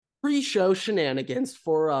pre-show shenanigans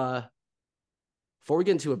before we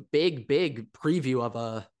get into a big preview of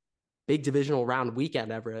a big divisional round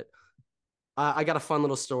weekend, Everett. I got a fun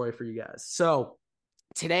little story for you guys. So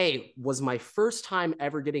today was my first time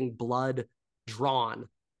ever getting blood drawn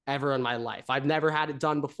ever in my life. I've never had it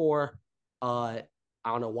done before. I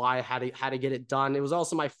don't know why I had to get it done. It was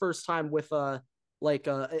also my first time with an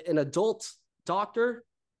adult doctor,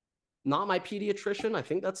 not my pediatrician. I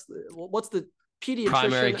think that's what's the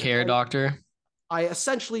Primary pediatrician. care doctor. I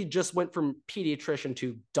essentially just went from pediatrician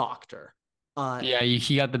to doctor. Yeah,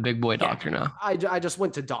 he got the big boy Yeah, doctor now. I just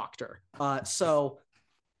went to doctor. So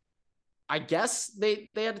I guess they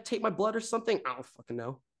had to take my blood or something. I don't fucking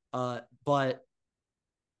know. But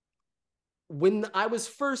when I was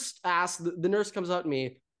first asked, the nurse comes up to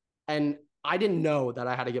me, and I didn't know that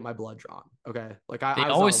I had to get my blood drawn. Okay, like They I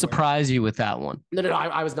was always not aware. surprise you with that one. No,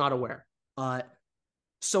 I was not aware.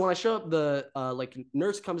 So when I show up, the like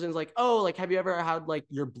nurse comes in, is like, oh, like have you ever had like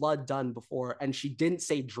your blood done before? And she didn't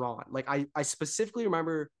say drawn. Like I specifically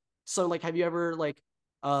remember. So like, have you ever like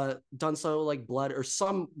done so like blood or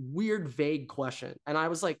some weird vague question? And I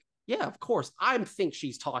was like, yeah, of course. I think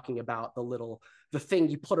she's talking about the thing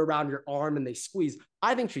you put around your arm and they squeeze.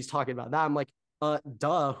 I think she's talking about that. I'm like,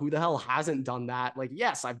 duh, who the hell hasn't done that? Like,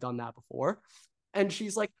 yes, I've done that before. And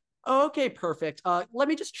she's like, oh, okay, perfect. Let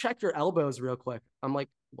me just check your elbows real quick. I'm like,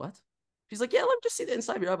 what? She's like, yeah, let me just see the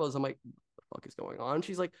inside of your elbows. I'm like, what the fuck is going on?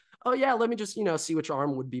 She's like, oh yeah, let me just, see which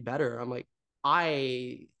arm would be better. I'm like,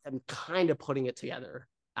 I am kind of putting it together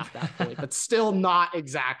at that point, but still not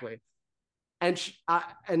exactly. And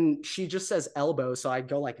she just says elbow, so I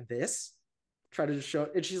go like this, try to just show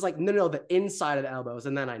it. And she's like, no, the inside of the elbows.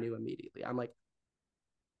 And then I knew immediately. I'm like,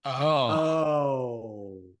 Oh,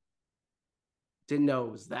 oh, didn't know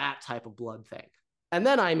it was that type of blood thing. And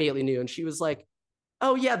then I immediately knew, and she was like,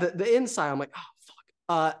 oh yeah, the inside. I'm like, oh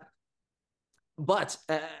fuck. But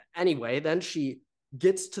anyway, then she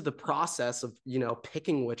gets to the process of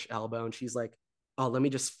picking which elbow, and she's like, oh, let me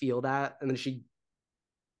just feel that. And then she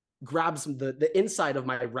grabs the inside of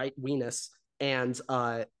my right weenus and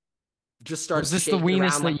just was starts this the shaking weenus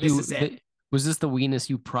around that like this you? is it. Was this the weenus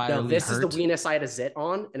you No, priorly this is the hurt? weenus I had a zit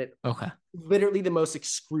on, and it Okay. literally the most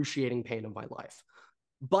excruciating pain of my life.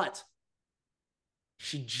 But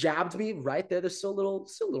she jabbed me right there. There's still a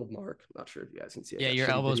little mark. I'm not sure if you guys can see. I Yeah, got your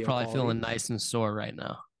shitty elbow's video probably quality. feeling nice and sore right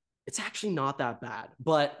now. It's actually not that bad,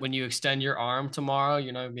 but When you extend your arm tomorrow,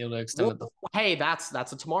 you're not gonna be able to extend well, it. hey, that's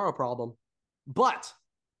a tomorrow problem. But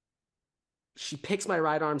she picks my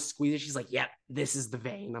right arm, squeezes. She's like, "Yeah, this is the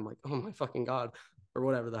vein." I'm like, "Oh my fucking god," or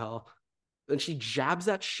whatever the hell. Then she jabs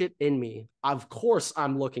that shit in me. Of course,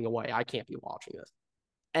 I'm looking away. I can't be watching this.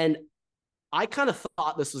 And I kind of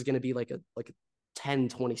thought this was going to be like a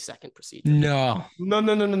 10-20 second procedure. No. No.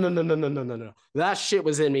 That shit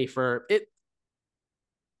was in me for it.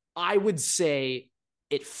 I would say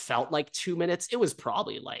it felt like 2 minutes. It was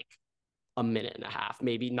probably like a minute and a half,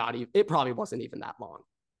 maybe not even. It probably wasn't even that long,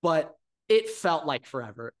 but it felt like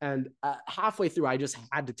forever. And halfway through, I just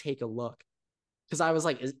had to take a look because I was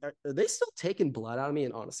like, are they still taking blood out of me?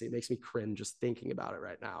 And honestly, it makes me cringe just thinking about it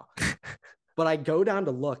right now. But I go down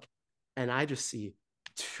to look, and I just see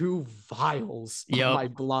 2 vials of my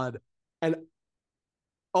blood. And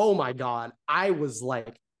oh my God, I was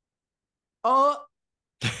like, oh,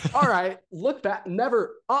 all right, look back.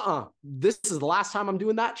 Never, this is the last time I'm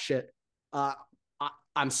doing that shit.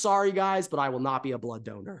 I'm sorry, guys, but I will not be a blood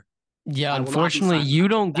donor. Yeah, I will not be unfortunately, signing you up.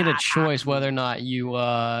 don't get a That choice whether or happened. not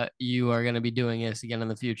you are gonna be doing this again in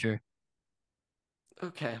the future.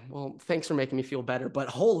 Okay, well, thanks for making me feel better, but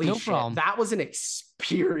holy No shit, problem. that was an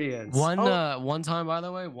experience. Oh, One time, by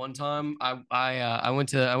the way, one time I went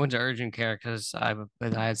to urgent care because I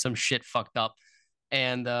had some shit fucked up,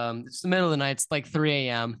 and it's the middle of the night. It's like 3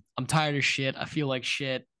 a.m. I'm tired of shit. I feel like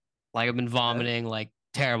shit. Like I've been okay. vomiting, like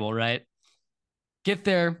terrible, right? Get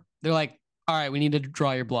there. They're like, all right, we need to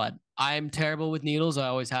draw your blood. I'm terrible with needles. I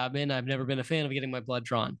always have been. I've never been a fan of getting my blood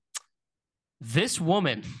drawn. This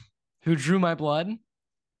woman who drew my blood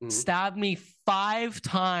Mm. stabbed me 5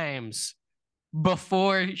 times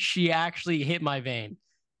before she actually hit my vein.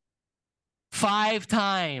 5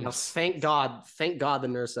 times. Thank God the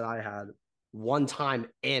nurse that I had one time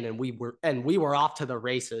in, and we were off to the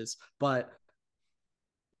races. But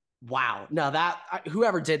wow, no, that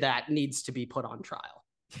whoever did that needs to be put on trial.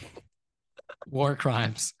 War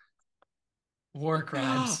crimes. War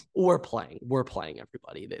crimes. We're playing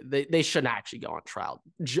everybody. They shouldn't actually go on trial.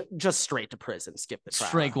 Just straight to prison, skip the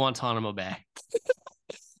Straight trial. Guantanamo Bay.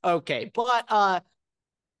 Okay, but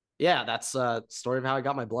yeah, that's a story of how I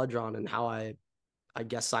got my blood drawn and how I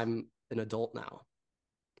guess I'm an adult now.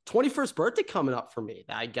 21st birthday coming up for me.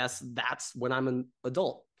 I guess that's when I'm an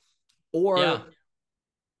adult. Or Yeah.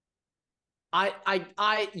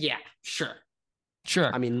 Yeah, sure.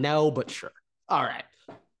 Sure. I mean, no, but sure. All right.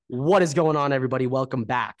 What is going on, everybody? Welcome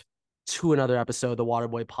back to another episode of the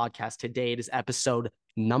Waterboy Podcast. Today it is episode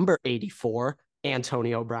number 84.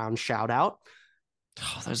 Antonio Brown shout out.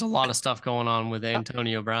 Oh, there's a lot of stuff going on with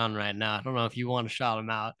Antonio Brown right now. I don't know if you want to shout him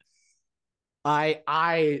out.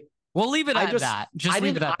 We'll leave it at that. Just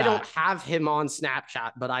leave it at that. I don't have him on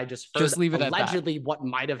Snapchat, but I just heard leave it allegedly what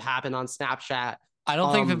might have happened on Snapchat. I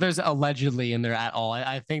don't think that there's allegedly in there at all.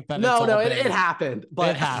 I think that it happened.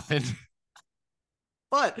 But it happened.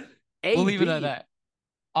 But we'll leave it at that.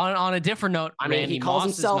 On a different note, I mean, Randy he calls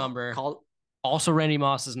Moss's himself number. Also, Randy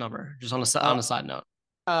Moss's number. Just on a side note.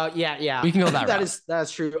 Yeah. We can go that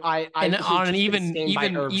that's true. And on an even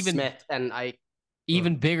Smith and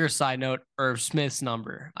even bigger side note, Irv Smith's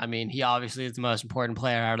number. I mean, he obviously is the most important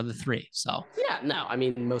player out of the three. So yeah, no, I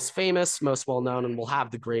mean, most famous, most well known, and will have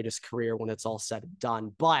the greatest career when it's all said and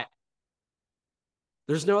done. But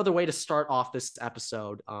there's no other way to start off this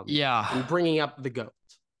episode. And bringing up the GOAT.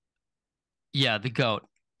 Yeah, the GOAT.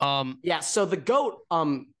 So the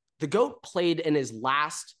GOAT played in his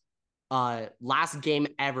last game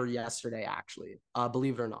ever yesterday, actually,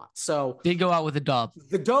 believe it or not. So did go out with a dub.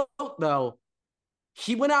 The GOAT, though,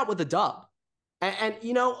 he went out with a dub. And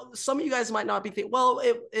you know, some of you guys might not be thinking, well,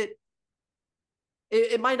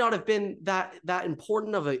 it might not have been that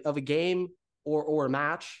important of a game or a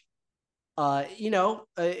match.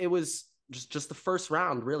 It was just the first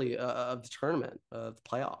round, really, of the tournament, of the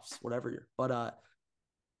playoffs, whatever. But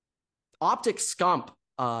Optic Scump,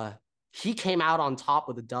 he came out on top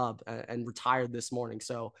with a dub and retired this morning.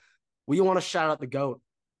 So we want to shout out the GOAT,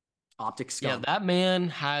 Optic Scump. Yeah, that man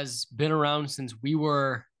has been around since we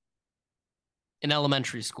were in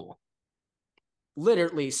elementary school.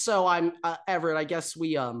 Literally. So I'm Everett. I guess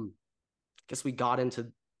we got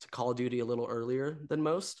into Call of Duty a little earlier than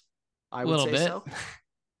most. I would say so.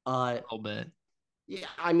 A little bit. Yeah,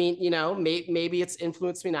 I mean, maybe it's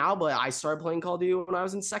influenced me now, but I started playing Call of Duty when I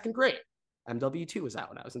was in second grade. MW2 was out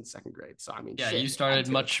when I was in second grade. So I mean, you started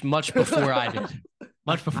much before I did.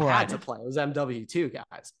 Much before I had to play. It was MW2,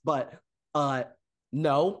 guys. But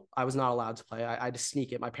no, I was not allowed to play. I had to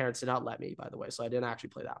sneak it. My parents did not let me, by the way, so I didn't actually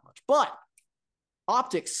play that much. But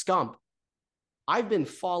Optic Scump, I've been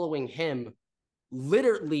following him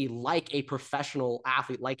literally like a professional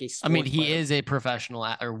athlete, like a sports he player. Is a professional,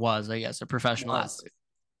 or was, I guess, a professional athlete.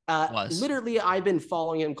 Literally, I've been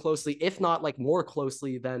following him closely, if not like more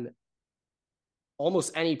closely than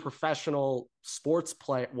almost any professional sports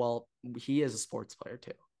player. Well, he is a sports player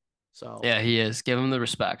too. So yeah, he is. Give him the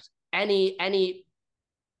respect. Any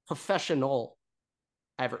professional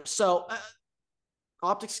ever. So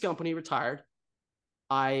Optics Company retired.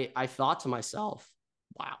 I thought to myself,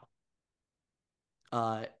 wow.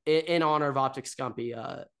 In honor of Optics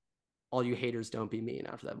Scumpy, all you haters don't be mean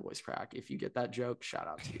after that voice crack. If you get that joke, shout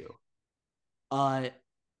out to you. I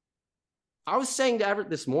was saying to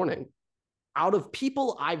Everett this morning, out of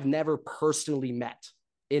people I've never personally met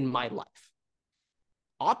in my life,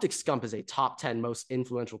 Optics Scump is a top 10 most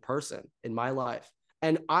influential person in my life.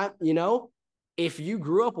 And if you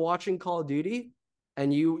grew up watching Call of Duty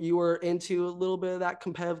and you were into a little bit of that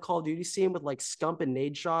competitive Call of Duty scene with like Scump and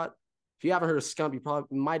Nadeshot, if you haven't heard of Scump, you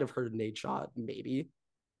probably might have heard of Nadeshot, maybe.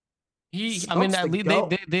 They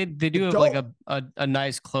do have like a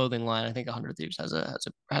nice clothing line. I think 100 Thieves has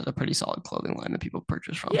a pretty solid clothing line that people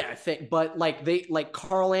purchase from. Yeah, I think, but like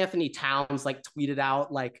Carl Anthony Towns like tweeted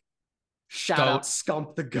out like shout out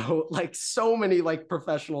Scump the GOAT. Like so many like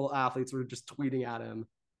professional athletes were just tweeting at him.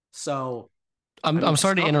 So I'm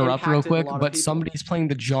sorry to interrupt real quick, but somebody's playing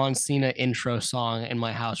the John Cena intro song in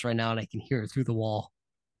my house right now, and I can hear it through the wall.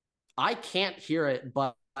 I can't hear it,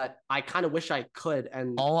 but I kind of wish I could.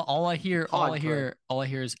 And all I hear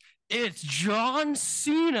is it's John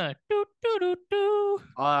Cena. Do, do, do, do.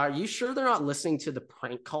 Are you sure they're not listening to the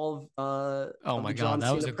prank call? Oh my god,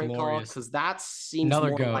 that was a glorious. Because that seems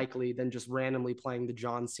more likely than just randomly playing the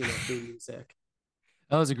John Cena theme music.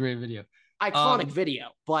 That was a great video. Iconic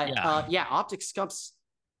video, but Optic Scump's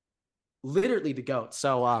literally the GOAT.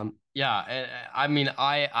 So we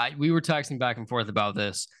were texting back and forth about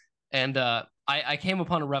this, and I came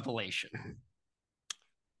upon a revelation.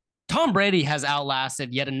 Tom Brady has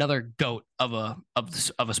outlasted yet another GOAT of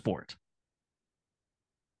a sport.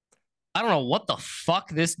 I don't know what the fuck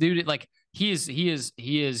this dude like. He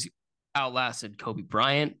is outlasted Kobe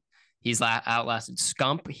Bryant. He's outlasted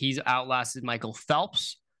Scump. He's outlasted Michael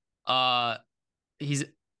Phelps. He's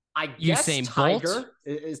I guess Usain Bolt. Tiger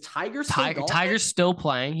is Tiger still golfing? Tiger's still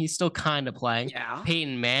playing. He's still kind of playing. Yeah.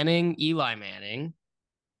 Peyton Manning, Eli Manning.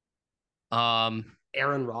 Um,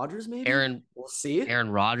 Aaron Rodgers, maybe. We'll see. Aaron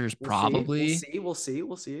Rodgers, probably. We'll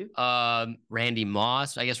see. Randy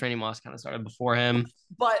Moss. I guess Randy Moss kind of started before him.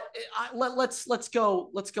 But let's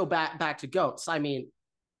go back to goats. I mean,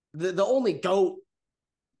 the only goat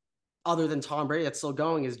other than Tom Brady that's still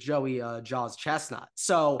going is Joey Jaws Chestnut.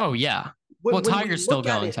 So, oh yeah. Well, Tiger's still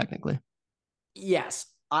going technically. Yes,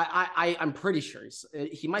 I'm pretty sure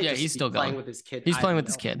he might. Yeah, he's still playing going with his kid. He's playing with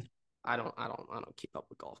his kid. I don't keep up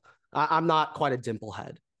with golf. I'm not quite a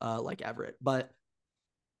dimplehead like Everett, but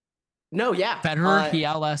no, yeah. Federer, he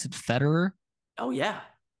outlasted Federer. Oh yeah.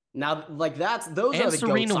 Now, like those and are the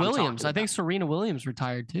Serena goats Williams. I think Serena Williams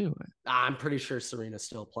retired too. I'm pretty sure Serena's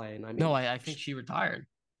still playing. I mean, no, I think she retired.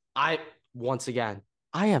 Once again,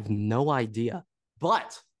 I have no idea.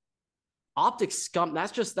 But Optic Scum,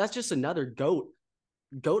 that's just another goat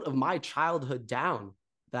of my childhood down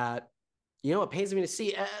that, it pains me to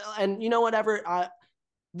see. And you know, whatever,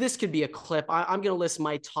 this could be a clip. I'm going to list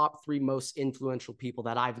my top 3 most influential people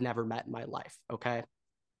that I've never met in my life. Okay.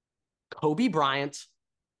 Kobe Bryant,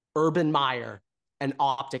 Urban Meyer, and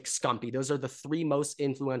Optic Scumpy. Those are the 3 most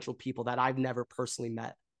influential people that I've never personally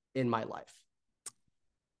met in my life.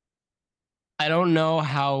 I don't know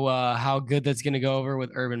how good that's going to go over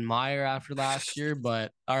with Urban Meyer after last year,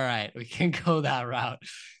 but all right, we can go that route.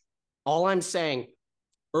 All I'm saying,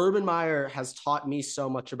 Urban Meyer has taught me so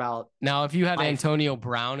much about. Now, if you had Antonio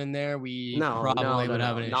Brown in there, we probably would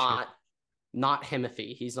have an issue. Not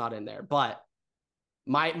Himothy. He's not in there. But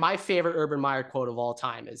my favorite Urban Meyer quote of all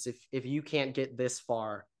time is if you can't get this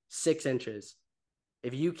far, 6 inches,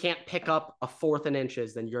 if you can't pick up a 4th in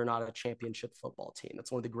inches, then you're not a championship football team.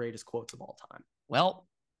 That's one of the greatest quotes of all time. Well,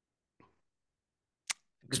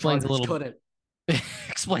 explains a little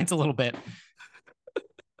bit.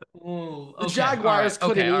 Ooh, okay. The Jaguars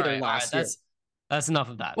couldn't either last year. That's enough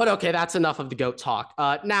of that. But okay, that's enough of the GOAT talk.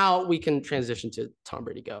 Now we can transition to Tom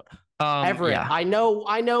Brady GOAT. Everett, yeah. I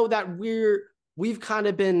know that we've kind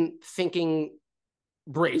of been thinking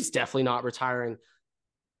Brady's definitely not retiring,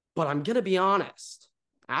 but I'm gonna be honest.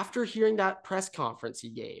 After hearing that press conference he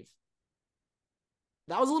gave,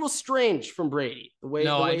 that was a little strange from Brady.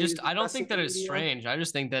 I don't think that it's strange. I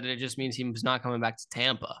just think that it just means he's not coming back to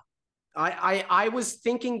Tampa. I was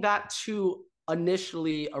thinking that too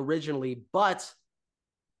originally, but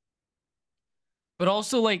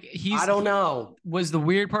also like I don't know. Was the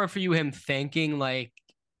weird part for you him thanking like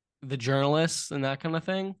the journalists and that kind of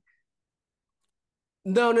thing?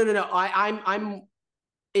 No. I'm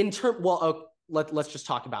in term. Well, let's just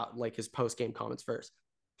talk about like his post game comments first.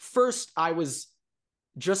 First, I was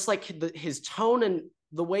just like his tone and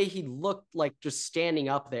the way he looked like just standing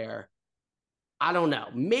up there. I don't know.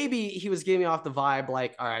 Maybe he was giving me off the vibe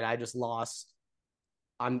like, all right, I just lost.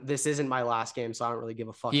 This isn't my last game, so I don't really give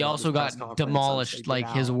a fuck. He also got demolished, like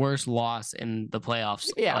his worst loss in the playoffs,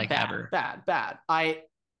 like ever. Bad.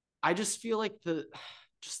 I just feel like the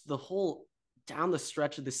whole down the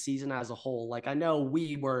stretch of the season as a whole. Like I know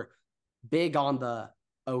we were big on the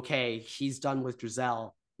he's done with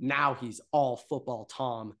Giselle. Now he's all football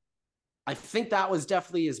Tom. I think that was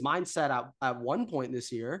definitely his mindset at one point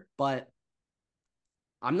this year, but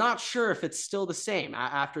I'm not sure if it's still the same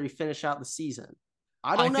after he finished out the season.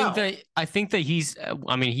 I don't know. I think that he's,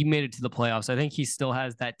 I mean, he made it to the playoffs. I think he still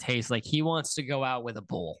has that taste. Like he wants to go out with a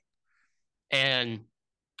bowl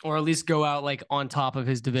or at least go out like on top of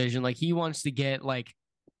his division. Like he wants to get like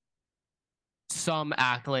some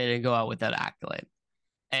accolade and go out with that accolade.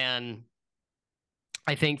 And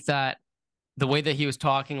I think that the way that he was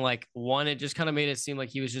talking, like one, it just kind of made it seem like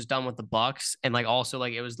he was just done with the Bucs, and like also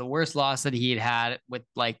like it was the worst loss that he had with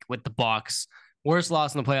the Bucs, worst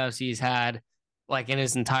loss in the playoffs he's had like in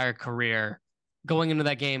his entire career. Going into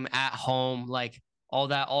that game at home, like all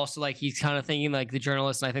that. Also, like he's kind of thinking like the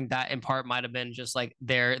journalists, and I think that in part might have been just like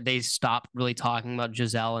they stopped really talking about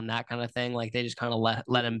Giselle and that kind of thing. Like they just kind of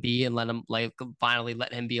let him be and let him like finally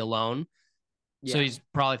let him be alone. Yeah. So he's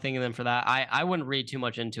probably thanking them for that. I wouldn't read too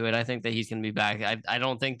much into it. I think that he's going to be back. I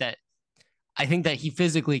think that he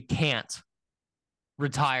physically can't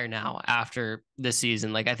retire now after this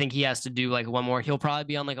season. Like I think he has to do like one more. He'll probably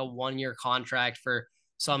be on like a 1-year contract for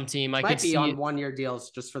some team. I could be on 1-year deals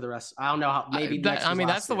just for the rest. I don't know how. Maybe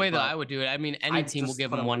that's the way that I would do it. I mean, any team will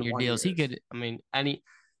give him 1-year deals. He could. I mean,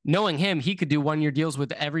 knowing him, he could do 1-year deals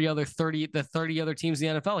with every other 30 other teams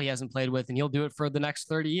in the NFL he hasn't played with, and he'll do it for the next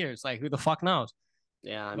 30 years. Like, who the fuck knows?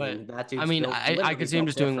 Yeah, I could see him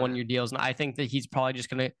just doing 1-year deals, and I think that he's probably not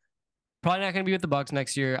gonna be with the Bucs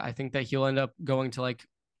next year. I think that he'll end up going to like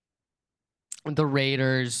the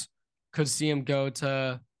Raiders. Could see him go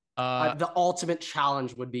to. The ultimate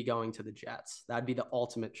challenge would be going to the Jets. That'd be the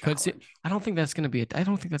ultimate challenge. I don't think that's going to be. I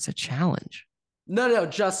don't think that's a challenge. No,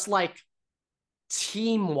 just like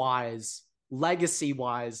team wise, legacy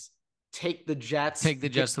wise, take the Jets. Take the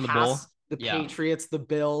Jets to the bowl. The Patriots, the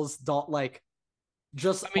Bills, don't like.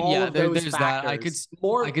 Just of there's factors. that. I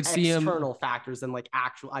could see external factors than like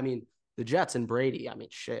actual. I mean, the Jets and Brady. I mean,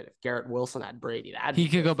 shit. If Garrett Wilson had Brady, he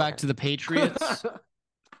could go back to the Patriots.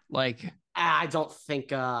 Like, I don't think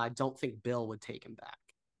Bill would take him back.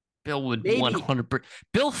 Bill would 100%.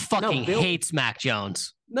 Bill hates Mac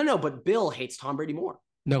Jones. No, but Bill hates Tom Brady more.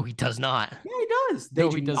 No, he does not. Yeah, he does. They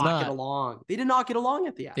did not get along. They did not get along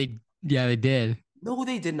at the end. They did. No,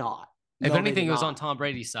 they did not. If anything, it was on Tom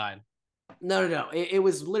Brady's side. No. It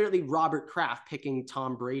was literally Robert Kraft picking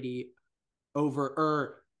Tom Brady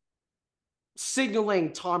over,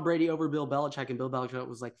 signaling Tom Brady over Bill Belichick, and Bill Belichick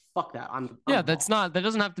was like, "Fuck that." That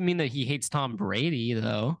doesn't have to mean that he hates Tom Brady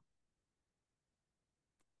though.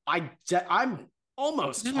 I'm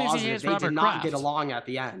almost positive they did not get along at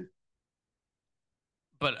the end.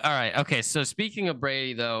 But all right, okay. So speaking of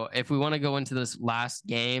Brady, though, if we want to go into this last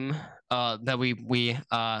game, that we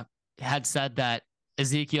had said that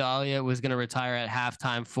Ezekiel Elliott was going to retire at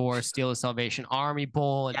halftime for Steal the Salvation Army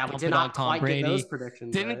Bowl and dump it on Tom Brady. Those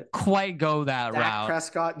predictions didn't quite go that route. Dak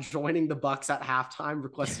Prescott joining the Bucs at halftime,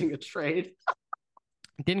 requesting a trade.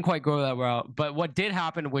 Didn't quite go that route, but what did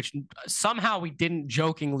happen, which somehow we didn't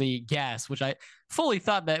jokingly guess, which I fully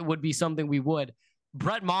thought that would be something we would.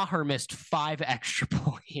 Brett Maher missed 5 extra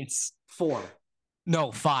points. 4.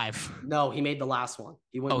 No, 5. No, he made the last one.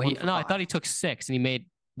 He went. I thought he took 6 and he made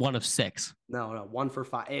 1 of 6. No, 1 for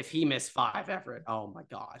 5. If he missed 5, Everett. Oh my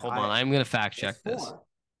God. Hold on, I'm gonna fact check this.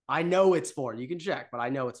 I know it's 4. You can check, but I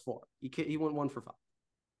know it's 4. He went 1 for 5.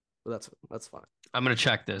 But that's fine. I'm gonna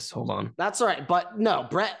check this. Hold on. That's all right. But no,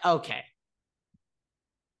 Brett. Okay.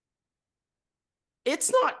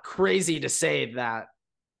 It's not crazy to say that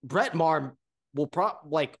Brett Maher will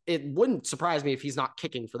it wouldn't surprise me if he's not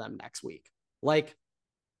kicking for them next week. Like,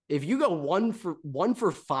 if you go 1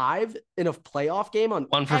 for 5 in a playoff game on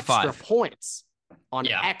 1 for extra 5 points,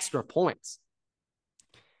 extra points,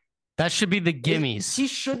 that should be the gimmies. He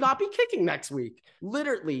should not be kicking next week.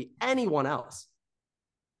 Literally anyone else.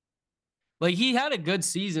 Like, he had a good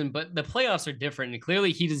season, but the playoffs are different, and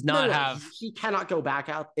clearly he does not have. He cannot go back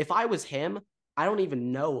out. If I was him, I don't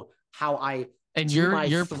even know how I. And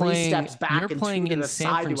you're playing in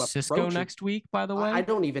San Francisco next week, by the way. I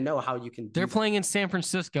don't even know how you can. They're playing in San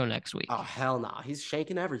Francisco next week. Oh hell no! He's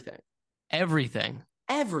shaking everything. Everything.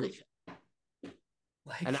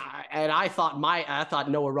 Like, and I thought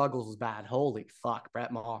Noah Ruggles was bad. Holy fuck,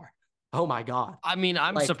 Brett Maher. Oh my God. I mean,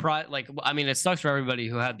 I'm surprised. Like, I mean, it sucks for everybody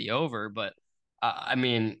who had the over, but I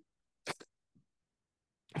mean,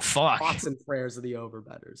 fuck. Thoughts and prayers of the over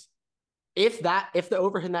bettors. If the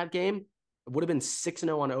over in that game, it would have been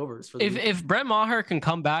 6-0 on overs for the if Brett Maher can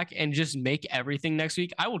come back and just make everything next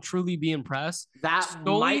week, I will truly be impressed. That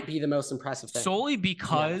might be the most impressive thing. Solely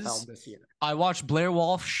because I watched Blair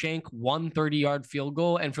Wolf shank 130-yard field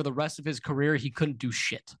goal, and for the rest of his career, he couldn't do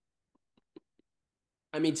shit.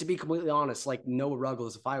 I mean, to be completely honest, like Noah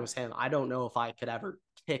Ruggles, if I was him, I don't know if I could ever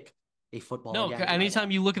kick a football. No, anytime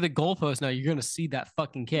you look at the goalpost now, you're going to see that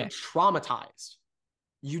fucking kick. You're traumatized.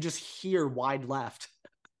 You just hear wide left.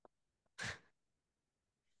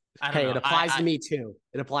 Hey, it applies to me too.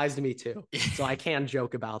 It applies to me too. So I can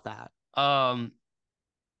joke about that.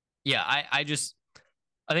 Yeah, I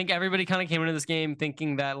think everybody kind of came into this game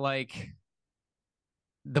thinking that like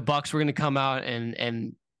the Bucs were going to come out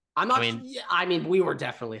and I mean, we were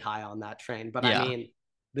definitely high on that train, but I mean,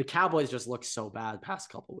 the Cowboys just looked so bad past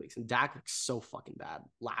couple weeks, and Dak looked so fucking bad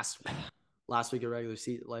last week of regular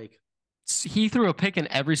season. Like, he threw a pick in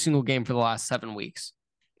every single game for the last 7 weeks.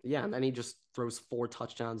 Yeah, and then he just throws 4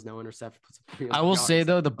 touchdowns, no interception. I will say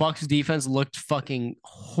though, the Bucs defense looked fucking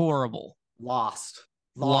horrible. Lost.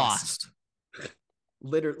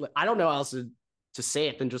 Literally, I don't know how else to say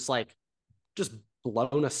it than just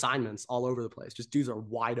blown assignments all over the place. Just dudes are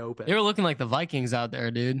wide open. They were looking like the Vikings out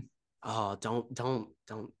there, dude. Oh,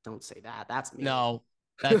 don't say that. That's me. No,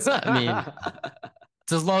 that's I mean,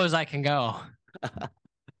 it's as low as I can go.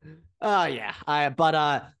 Yeah.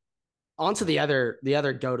 But on to the other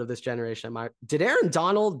GOAT of this generation. Did Aaron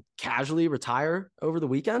Donald casually retire over the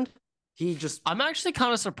weekend? I'm actually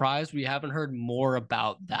kind of surprised we haven't heard more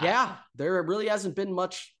about that. Yeah, there really hasn't been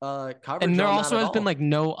much coverage. And there also has been like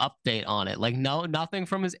no update on it. Like nothing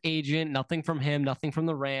from his agent, nothing from him, nothing from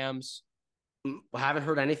the Rams. I haven't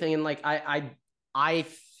heard anything. And like I I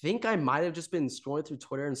think I might have just been scrolling through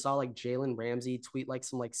Twitter and saw like Jalen Ramsey tweet like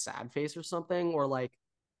some like sad face or something, or like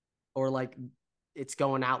it's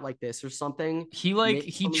going out like this or something. Maybe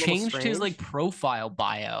He something a little changed his like strange. profile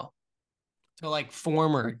bio to like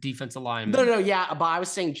former defensive No, lineman. no, no, yeah, but I was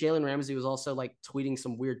saying Jalen Ramsey was also like tweeting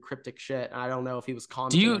some weird cryptic shit. And I don't know if he was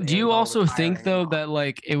commenting on Do Aaron you Donald also think retiring or though not. that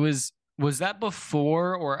like was that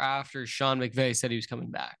before or after Sean McVay said he was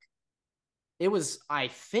coming back? It was, I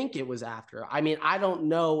think it was after. I mean, I don't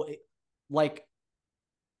know. Like,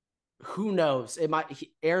 who knows? It might,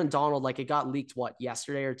 Aaron Donald, like, it got leaked, what,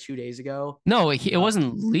 yesterday or 2 days ago? No, it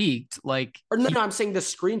wasn't leaked. Like Or no, no, I'm saying the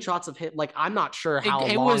screenshots of him. Like, I'm not sure how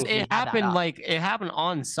it was long he had that up. it happened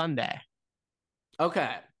on Sunday.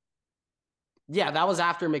 Okay. Yeah, that was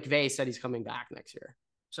after McVay said he's coming back next year.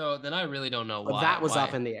 So then I really don't know But why. that was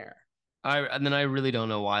up in the air. And then I really don't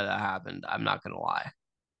know why that happened. I'm not gonna lie.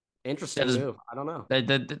 That Interesting is move. I don't know.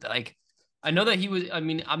 like I know that he was. I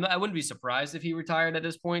mean, I wouldn't be surprised if he retired at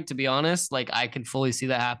this point. To be honest, like I can fully see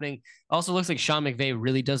that happening. Also, looks like Sean McVay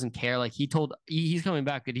really doesn't care. Like he's coming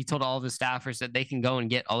back, but he told all of his staffers that they can go and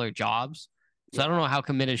get other jobs. So I don't know how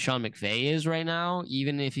committed Sean McVay is right now,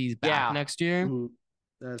 even if he's back Yeah. next year. Mm-hmm.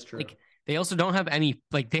 That's true. Like they also don't have any.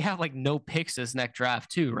 Like they have like no picks this next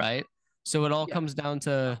draft too, right? So it all comes down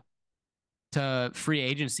to free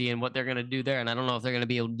agency and what they're gonna do there, and I don't know if they're gonna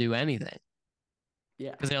be able to do anything.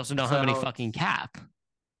 Yeah. Because they also don't have any fucking cap.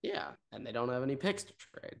 Yeah. And they don't have any picks to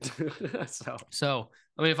trade. So,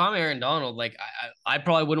 I mean, if I'm Aaron Donald, like, I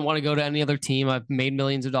probably wouldn't want to go to any other team. I've made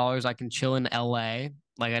millions of dollars. I can chill in LA.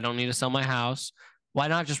 Like, I don't need to sell my house. Why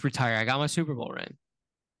not just retire? I got my Super Bowl ring.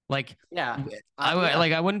 Like, yeah.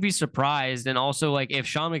 I wouldn't be surprised. And also, like, if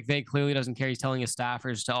Sean McVay clearly doesn't care, he's telling his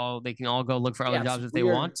staffers they can all go look for other jobs if they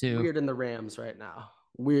want to. Weird in the Rams right now.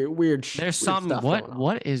 Weird. There's something.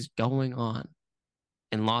 What is going on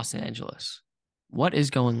in Los Angeles? What is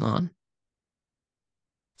going on?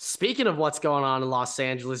 Speaking of what's going on in Los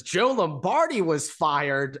Angeles, Joe Lombardi was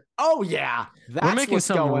fired. Oh yeah, we're making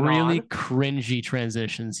some really cringy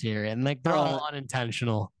transitions here, and like they're all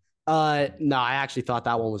unintentional. No, I actually thought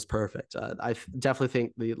that one was perfect. I definitely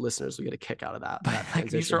think the listeners will get a kick out of that. Like,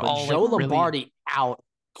 these are all Joe like Lombardi really... out,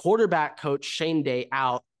 quarterback coach Shane Day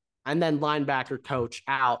out, and then linebacker coach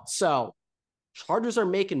out. So Chargers are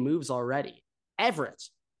making moves already. Everett,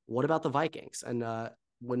 what about the Vikings? And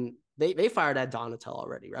when they fired Ed Donatel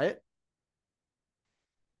already, right?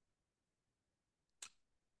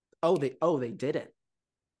 Oh, they didn't.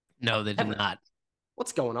 No, they did not.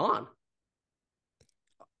 What's going on?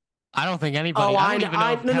 I don't think anybody. I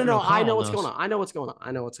know what's going on. I know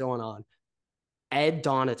what's going on. Ed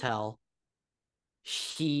Donatel,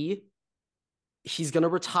 he's gonna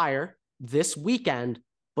retire this weekend,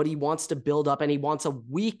 but he wants to build up, and he wants a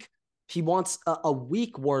week. He wants a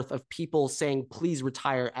week worth of people saying, "Please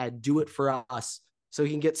retire, Ed. Do it for us," so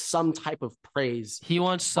he can get some type of praise. He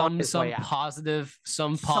wants some positive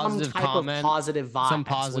comment, positive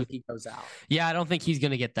vibes when he goes out. Yeah, I don't think he's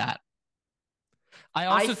gonna get that. I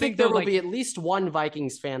also think there will be at least one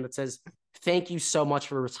Vikings fan that says, "Thank you so much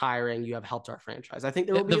for retiring. You have helped our franchise." I think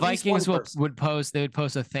there will be the Vikings would post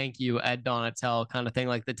a thank you Ed Donatel kind of thing,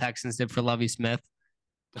 like the Texans did for Lovie Smith.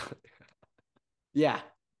 Yeah,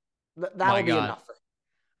 that would be enough for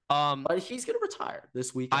him. But he's gonna retire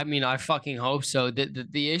this weekend. I mean, I fucking hope so.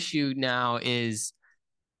 The issue now is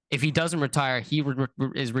if he doesn't retire, he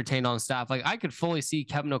is retained on staff. Like I could fully see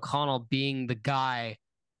Kevin O'Connell being the guy.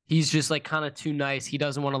 He's just like kind of too nice. He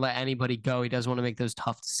doesn't want to let anybody go. He doesn't want to make those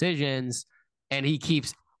tough decisions. And he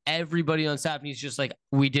keeps everybody on staff. And he's just like,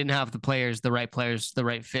 we didn't have the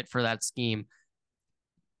right fit for that scheme.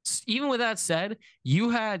 Even with that said, you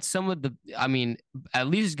had some of the, I mean, at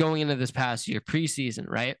least going into this past year, preseason,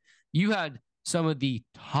 right? You had some of the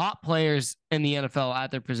top players in the NFL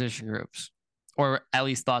at their position groups, or at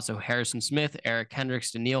least thought so. Harrison Smith, Eric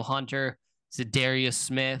Hendricks, Daniil Hunter, Zadarius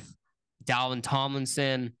Smith, Dalvin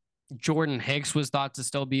Tomlinson, Jordan Hicks was thought to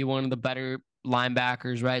still be one of the better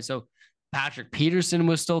linebackers, right? So Patrick Peterson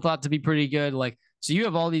was still thought to be pretty good. Like, so you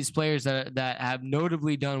have all these players that have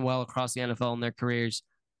notably done well across the NFL in their cares.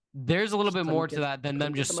 There's a little bit more to that than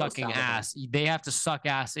them just sucking ass. They have to suck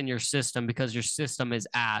ass in your system because your system is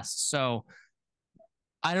ass. So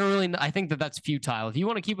I think that's futile. If you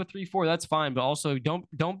want to keep a 3-4, that's fine. But also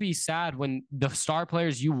don't be sad when the star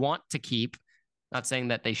players you want to keep, not saying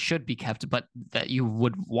that they should be kept, but that you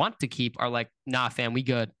would want to keep are like, nah, fam, we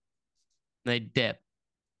good. They dip.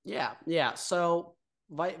 Yeah. So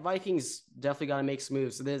Vikings definitely got to make some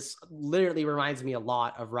moves. So this literally reminds me a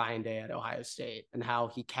lot of Ryan Day at Ohio State and how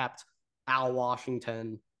he kept Al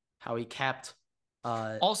Washington, how he kept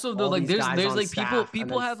Also, though, all like these guys there's on like staff, and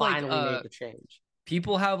people then have like finally made the change.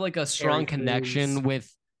 people have like a Harry strong Coombs. connection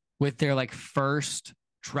with their like first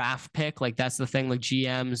draft pick. Like that's the thing, like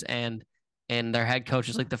GMs and their head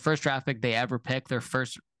coaches, like the first draft pick they ever pick, their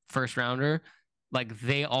first rounder, like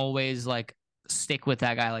they always like stick with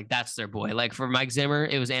that guy. Like that's their boy. Like for Mike Zimmer,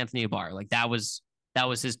 it was Anthony Barr. Like that was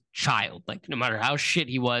his child. Like no matter how shit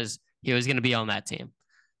he was gonna be on that team.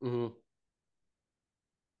 Mm-hmm.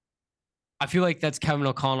 I feel like that's Kevin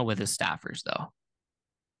O'Connell with his staffers though.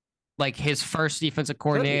 Like his first defensive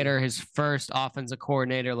Could be. coordinator, his first offensive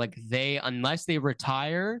coordinator, like they, unless they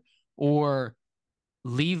retire or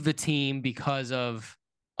leave the team because of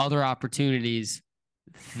other opportunities,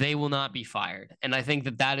 they will not be fired. And I think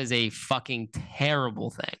that that is a fucking terrible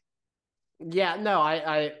thing. Yeah,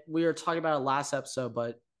 no, we were talking about it last episode,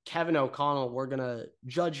 but Kevin O'Connell, we're gonna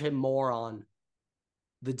judge him more on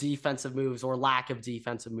the defensive moves or lack of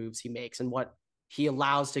defensive moves he makes and what he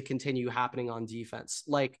allows to continue happening on defense.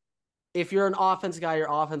 Like if you're an offense guy, your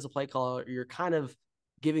offensive play caller, you're kind of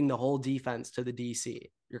giving the whole defense to the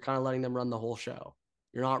DC. You're kind of letting them run the whole show.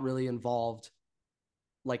 You're not really involved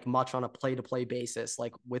like much on a play-to-play basis,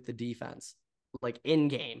 like with the defense, like in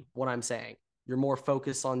game. What I'm saying, you're more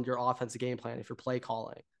focused on your offensive game plan if you're play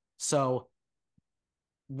calling. So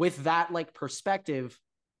with that like perspective,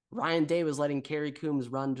 Ryan Day was letting Kerry Coombs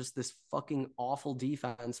run just this fucking awful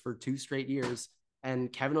defense for 2 straight years.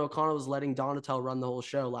 And Kevin O'Connell was letting Donatel run the whole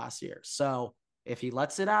show last year. So if he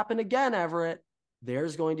lets it happen again, Everett,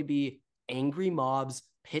 there's going to be angry mobs,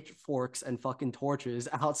 pitchforks, and fucking torches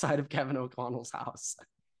outside of Kevin O'Connell's house.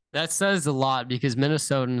 That says a lot because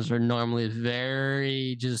Minnesotans are normally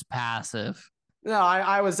very just passive. No,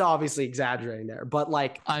 I was obviously exaggerating there, but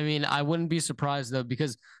like, I mean, I wouldn't be surprised though,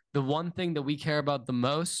 because the one thing that we care about the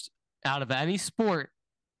most out of any sport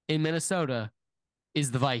in Minnesota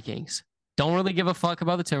is the Vikings. Don't really give a fuck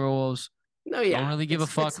about the Timberwolves. no, yeah, Don't really give a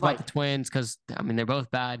fuck about the Twins because I mean they're both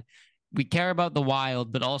bad. We care about the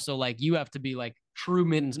Wild, but also like you have to be like true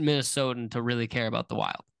Minnesotan to really care about the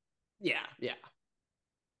Wild. Yeah, yeah.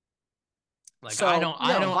 Like So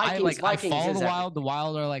I Vikings follow is the Wild. everything. The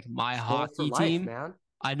Wild are like my Full for hockey life, team. man.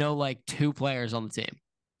 I know like 2 players on the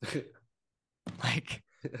team. Like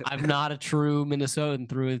I'm not a true Minnesotan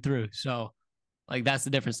through and through. So like that's the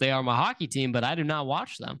difference. They are my hockey team, but I do not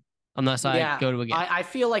watch them unless I Yeah, go to a game. I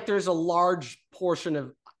feel like there's a large portion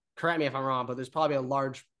of, correct me if I'm wrong, but there's probably a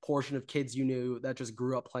large portion of kids you knew that just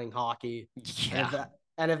grew up playing hockey. Yeah.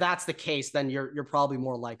 And if that's the case, then you're probably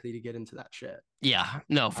more likely to get into that shit. Yeah.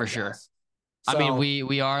 No, for sure. So, I mean,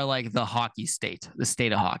 we are like the hockey state, the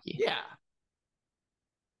state of hockey. Yeah.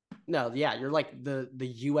 No, yeah, you're like the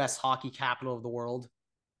US hockey capital of the world.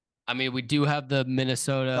 I mean, we do have the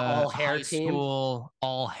Minnesota the all hair high team. School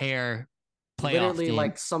all hair playoff Literally team.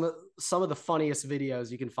 like some of the funniest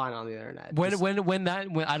videos you can find on the internet. When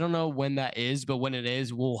I don't know when that is, but when it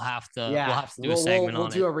is, we'll have to do a segment we'll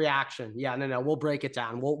on do it. a reaction. Yeah, no, we'll break it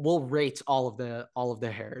down. We'll rate all of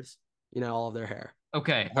the hairs, all of their hair.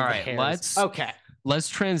 Okay, all right. Let's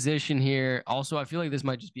transition here. Also, I feel like this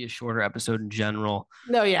might just be a shorter episode in general.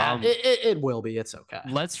 No, yeah, it will be. It's okay.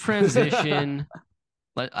 Let's transition.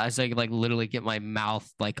 I say like literally get my mouth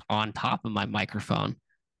like on top of my microphone.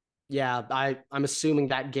 Yeah, I'm assuming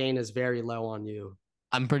that gain is very low on you.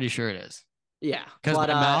 I'm pretty sure it is. Yeah, because my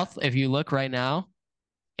mouth, if you look right now,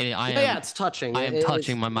 it's touching. I am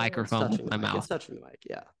touching my microphone with my mouth. It's touching the mic.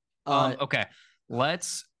 Yeah. Okay.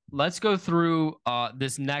 Let's go through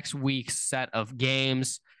this next week's set of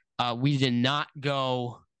games. We did not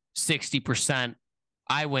go 60%.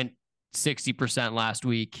 I went 60% last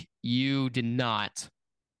week. You did not.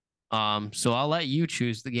 So I'll let you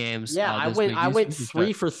choose the games. Yeah, I went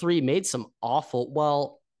 3 for 3, made some awful,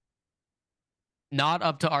 well, not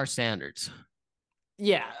up to our standards.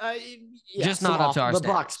 Yeah, just not up to our standards. The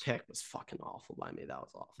Bucs pick was fucking awful by me. That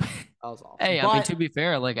was awful. That was awful. Hey, I mean, to be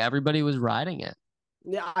fair, like everybody was riding it.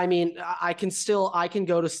 Yeah, I mean, I can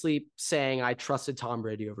go to sleep saying I trusted Tom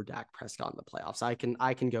Brady over Dak Prescott in the playoffs.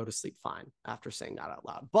 I can go to sleep fine after saying that out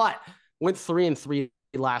loud. But went 3-3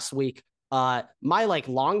 last week. My like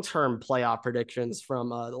long-term playoff predictions from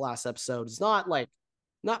the last episode is not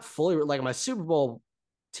fully like my Super Bowl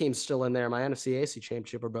team's still in there. My NFC AC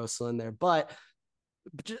championship are both still in there, but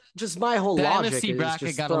just my whole logic NFC bracket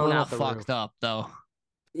is just got a little fucked up though.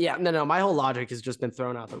 Yeah, no, my whole logic has just been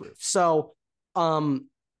thrown out the roof. So,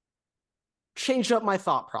 changed up my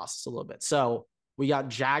thought process a little bit. So we got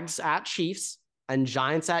Jags at Chiefs and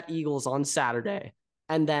Giants at Eagles on Saturday.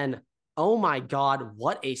 And then, oh my God,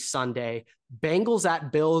 what a Sunday. Bengals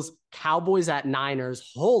at Bills, Cowboys at Niners.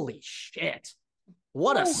 Holy shit.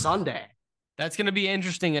 What a Sunday. That's going to be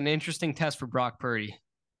interesting, an interesting test for Brock Purdy.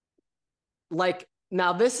 Like,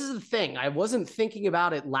 now this is the thing. I wasn't thinking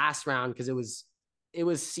about it last round because it was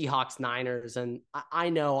Seahawks Niners, and I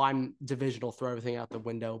know I'm divisional, throw everything out the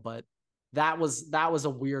window, but that was a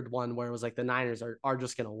weird one where it was like the Niners are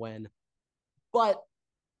just gonna win. But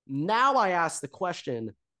now I ask the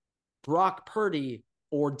question: Brock Purdy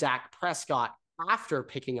or Dak Prescott after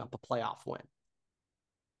picking up a playoff win?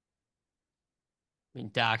 I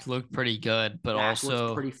mean, Dak looked pretty good, but Dak looked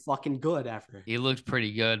also pretty fucking good after. he looked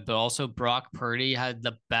pretty good, but also Brock Purdy had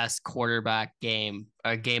the best quarterback game,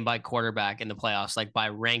 game by quarterback in the playoffs, like by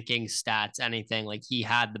ranking stats, anything. Like he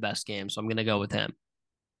had the best game, so I'm gonna go with him.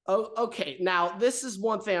 Oh, okay. Now this is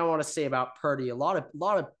one thing I want to say about Purdy. A lot of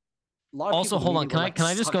Also, people hold on. immediately Can were I like can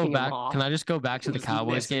I just go sucking him back? off. Can I just go back He to the was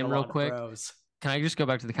Cowboys missing a game real lot of quick? throws. Can I just go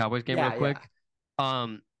back to the Cowboys game real quick?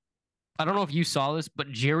 Um, I don't know if you saw this,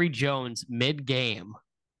 but Jerry Jones mid game,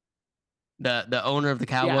 the owner of the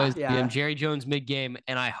Cowboys, Jerry Jones mid game,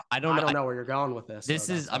 and I don't know. I don't know where you're going with this. This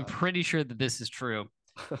is I'm pretty sure that this is true.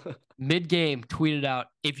 Mid game, tweeted out,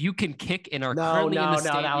 "If you can kick and are currently in the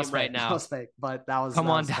stadium right now, that was fake. But that was come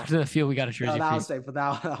on down to the field. We got a jersey. No, that was fake, but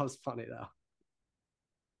that was funny though.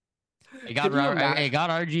 It got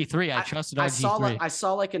RG3. I trusted RG3. I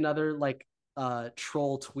saw like another like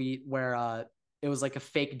troll tweet where it was like a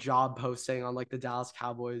fake job posting on like the Dallas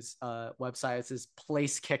Cowboys website. It says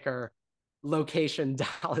place kicker, location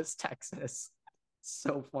Dallas, Texas.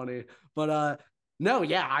 So funny. But no,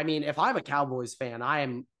 yeah, I mean, if I'm a Cowboys fan,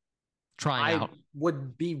 I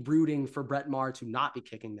would be rooting for Brett Maher to not be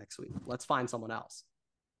kicking next week. Let's find someone else.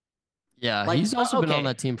 Yeah, like, he's also been on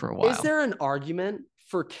that team for a while. Is there an argument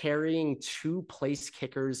for carrying 2 place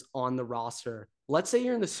kickers on the roster? Let's say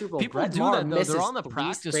you're in the Super Bowl. People Brett do Maher that though. They're on the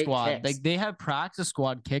practice squad. Like they have practice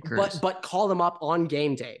squad kickers. But call them up on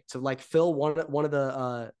game day to like fill one of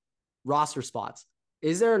the roster spots.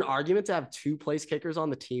 Is there an argument to have 2 place kickers on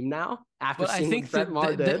the team now after seeing what Brett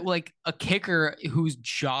Maher did? Like a kicker whose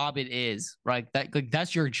job it is, right?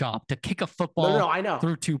 That's your job to kick a football no, I know.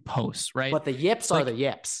 Through 2 posts, right? But the yips are the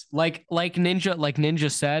yips. Like Ninja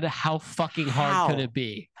said, how fucking hard could it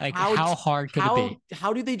be? Like how hard could it be?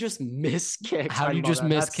 How do they just miss kicks? How do you just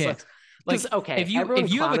miss kicks? Like, okay, if you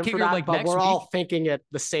have a kicker that, like but next we're week, all thinking at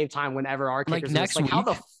the same time whenever our kickers next week, how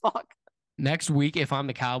the fuck? Next week, if I'm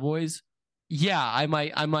the Cowboys, yeah, I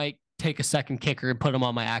might take a second kicker and put him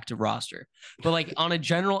on my active roster. But like on a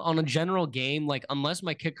general game, like unless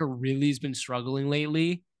my kicker really has been struggling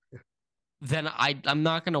lately, then I'm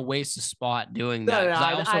not gonna waste a spot doing that. No,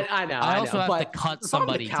 I also know, have to cut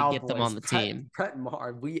somebody to get them on the team. Brett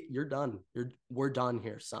Maher, you're done. We're done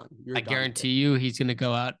here, son. I guarantee you, he's gonna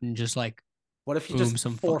go out and just like. What if he just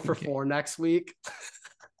 4 for 4 next week?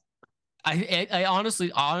 I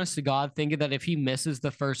honestly, honest to God, thinking that if he misses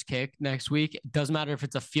the first kick next week, it doesn't matter if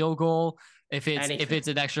it's a field goal, if it's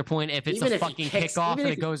an extra point, if it's a fucking kickoff and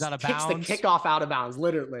it goes out of bounds. The kickoff out of bounds,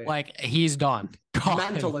 literally. Like he's done.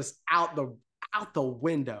 Mental is out the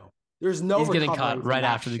window. There's no. He's getting cut right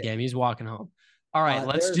after the game. He's walking home. All right,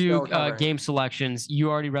 let's do game selections.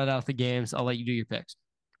 You already read out the games. I'll let you do your picks.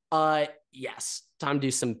 Yes, time to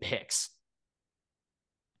do some picks.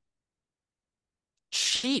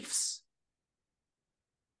 Chiefs.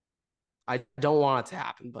 I don't want it to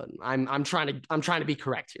happen, but I'm trying to be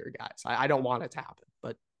correct here, guys. I don't want it to happen,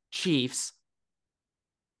 but Chiefs.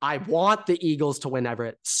 I want the Eagles to win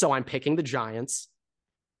Everett, so I'm picking the Giants.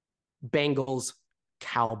 Bengals,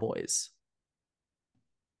 Cowboys.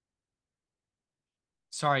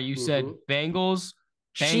 Sorry, you said Bengals,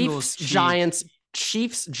 Chiefs, Giants,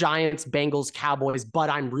 Bengals, Cowboys, but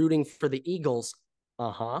I'm rooting for the Eagles. You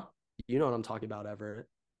know what I'm talking about, Everett.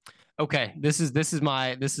 Okay, this is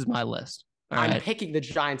my list. I'm picking the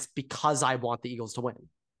Giants because I want the Eagles to win.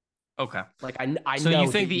 Okay. Like I know. So you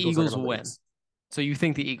think the Eagles will win? So you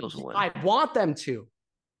think the Eagles will win? I want them to.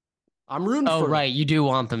 I'm rooting for. Oh, right. You do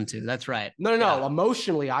want them to. That's right. No. Yeah.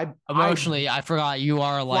 Emotionally, I forgot you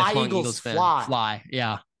are a lifelong Eagles fan. Fly.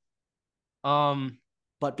 Yeah.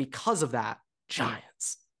 But because of that,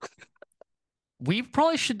 Giants. We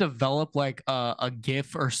probably should develop like a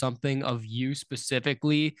GIF or something of you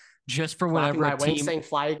specifically, just for whenever a team saying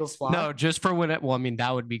 "Fly Eagles Fly." No, just for when it. Well, I mean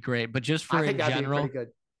that would be great, but just for in general,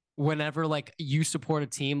 whenever like you support a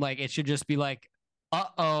team, like it should just be like,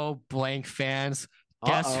 blank fans.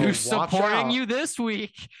 Guess who's supporting you this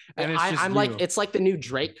week? And I'm like, it's like the new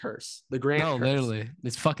Drake curse, the Grant. No, literally,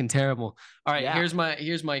 it's fucking terrible. All right, here's my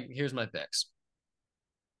picks.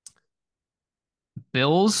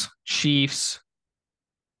 Bills, Chiefs,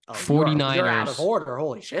 49ers. You're out of order.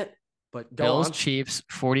 Holy shit. But Bills, on. Chiefs,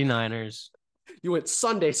 49ers. You went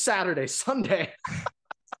Sunday, Saturday, Sunday.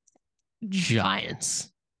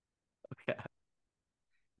 Giants. Okay.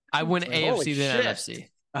 I went Like, holy AFC then shit. NFC.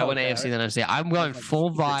 I went AFC Okay. then NFC. I'm going Like, full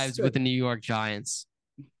Jesus. vibes with the New York Giants.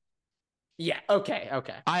 Yeah. Okay.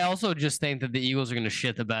 Okay. I also just think that the Eagles are going to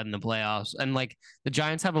shit the bed in the playoffs. And like the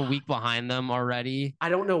Giants have a week behind them already. I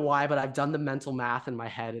don't know why, but I've done the mental math in my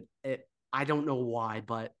head. I don't know why,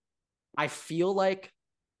 but I feel like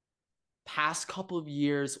past couple of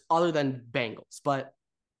years, other than Bengals, but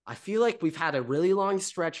I feel like we've had a really long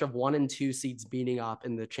stretch of 1 and 2 seeds beating up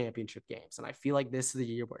in the championship games, and I feel like this is the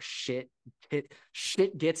year where shit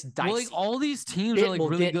gets dicey. Well, like all these teams are like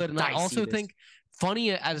really good, and I also think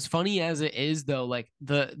funny as it is though, like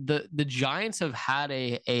the Giants have had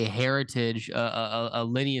a heritage, a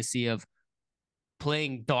lineage of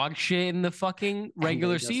playing dog shit in the fucking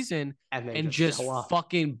regular season and just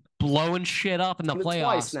fucking blowing shit up in the playoffs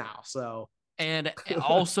twice now. So and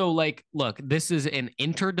also like, look, this is an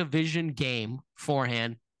interdivision game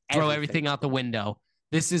beforehand. Throw everything out the window.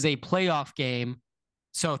 This is a playoff game,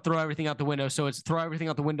 so throw everything out the window. So it's throw everything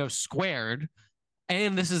out the window squared.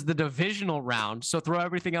 And this is the divisional round, so throw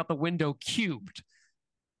everything out the window cubed.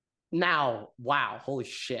 Now, wow, holy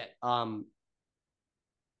shit.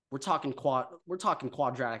 We're talking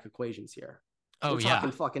quadratic equations here. Oh, we're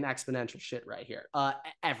talking fucking exponential shit right here.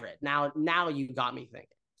 Everett, now you got me thinking.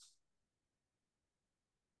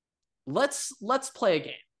 Let's play a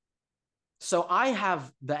game. So I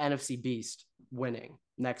have the NFC Beast winning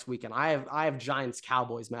next weekend. I have Giants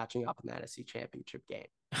Cowboys matching up in the NFC Championship game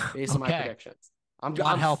based on my predictions.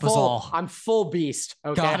 God help us all. I'm full beast.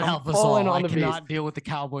 Okay? God help us all. I cannot deal with the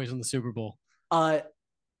Cowboys in the Super Bowl.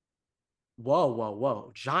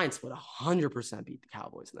 Whoa. Giants would 100% beat the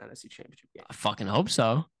Cowboys in the NFC Championship game. I fucking hope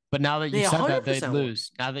so. But now that you said that, they'd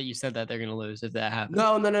lose. Now that you said that, they're going to lose if that happens.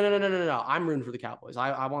 No. I'm rooting for the Cowboys.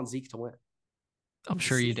 I want Zeke to win. I'm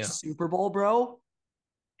sure you do. Super Bowl, bro.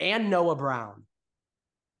 And Noah Brown.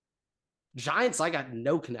 Giants, I got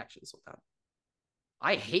no connections with them.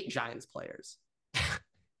 I hate Giants players.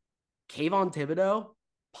 Kayvon Thibodeau,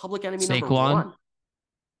 public enemy number 1.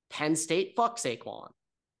 Penn State, fuck Saquon.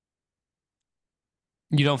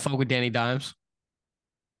 You don't fuck with Danny Dimes?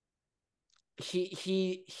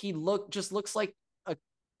 He looks like a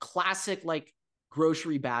classic like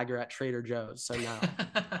grocery bagger at Trader Joe's. So no.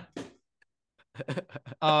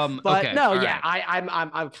 But okay, no, yeah, right.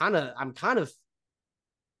 I'm kind of.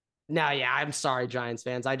 No, yeah, I'm sorry, Giants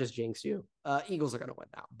fans. I just jinxed you. Eagles are gonna win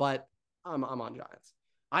now, but I'm on Giants.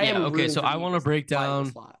 I am okay. So I want to break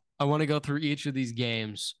down. I want to go through each of these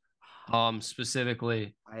games,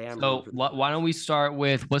 specifically. I am. So why don't we start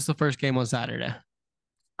with what's the first game on Saturday?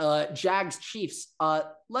 Jags Chiefs.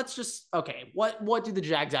 Let's just What do the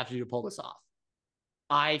Jags have to do to pull this off?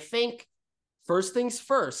 I think first things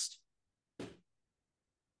first.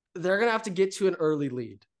 They're gonna have to get to an early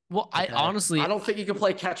lead. Well, okay. I don't think you can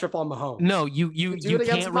play catch up on Mahomes. No, you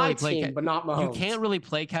can't really play, but not Mahomes. You can't really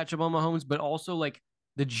play catch up on Mahomes. But also, like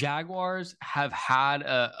the Jaguars have had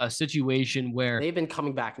a situation where they've been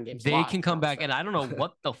coming back in games. They can come back, and I don't know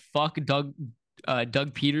what the fuck Doug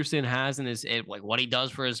Peterson has in his like what he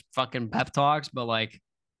does for his fucking pep talks, but like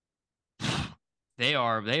they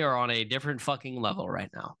are on a different fucking level right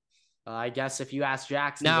now. I guess if you ask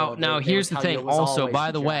Jackson. Now here's the thing. Also,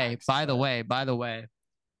 by the way,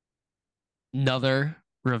 another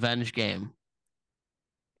revenge game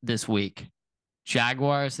this week.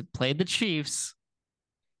 Jaguars played the Chiefs.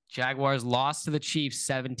 Jaguars lost to the Chiefs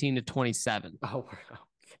 17-27. Oh,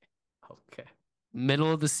 okay.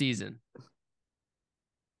 Middle of the season.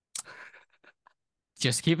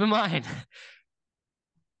 Just keep in mind,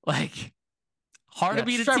 like, hard to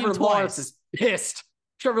beat a team twice. Trevor Lawrence is pissed.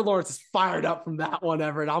 Trevor Lawrence is fired up from that one,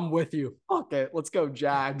 Everett. I'm with you. Okay, let's go,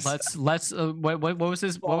 Jags. Let's. What was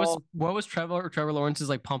his? What was Trevor Lawrence's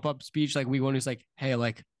like pump up speech like week 1? He's like, hey,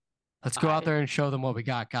 like, let's go out there and show them what we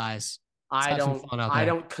got, guys. I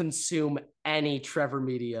don't consume any Trevor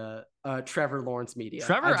Lawrence media.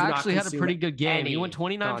 Trevor actually had a pretty good game. He went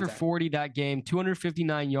 29 for 40 that game,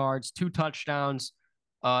 259 yards, 2 touchdowns,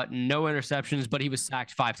 no interceptions, but he was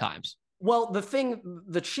sacked 5 times. Well,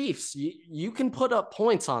 the Chiefs, you can put up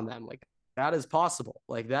points on them. Like, that is possible.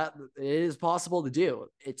 Like, that it is possible to do.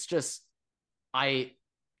 It's just, I'm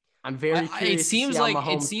very curious. It seems like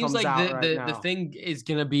the thing is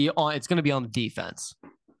going to be on. It's going to be on the defense.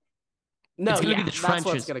 No, it's going to be the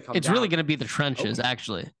trenches. It's really going to be the trenches,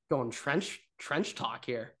 actually. Going trench talk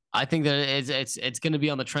here. I think that it's going to be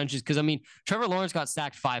on the trenches because, I mean, Trevor Lawrence got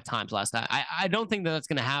sacked 5 times last night. I don't think that that's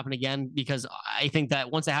going to happen again because I think that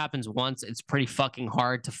once it happens once, it's pretty fucking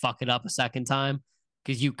hard to fuck it up a second time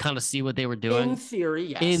because you kind of see what they were doing. In theory,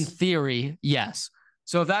 yes. In theory, yes.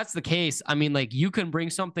 So if that's the case, I mean, like, you can bring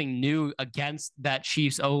something new against that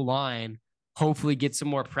Chiefs O-line, hopefully get some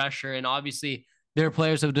more pressure. And obviously their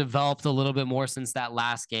players have developed a little bit more since that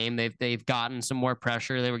last game. They've gotten some more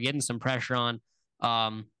pressure. They were getting some pressure on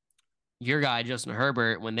your guy, Justin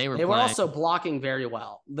Herbert, when they were They were playing. also blocking very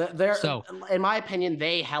well. They're, So, in my opinion,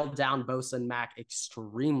 they held down Bosa and Mack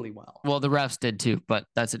extremely well. well, the refs did too, but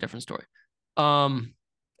that's a different story.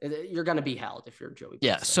 You're going to be held if you're Joey Bosa.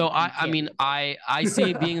 Yeah, so I see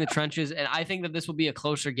it being the trenches, and I think that this will be a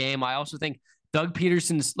closer game. I also think Doug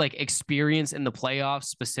Peterson's like experience in the playoffs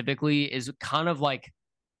specifically is kind of like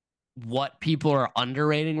what people are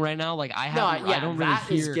underrating right now. Like I don't really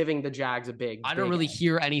hear is giving the Jags a big. I don't really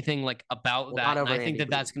hear anything like about that. And I think that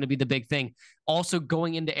that's going to be the big thing. Also,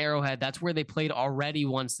 going into Arrowhead, that's where they played already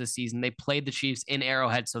once this season. They played the Chiefs in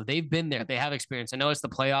Arrowhead, so they've been there. They have experience. I know it's the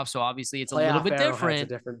playoffs, so obviously it's a little bit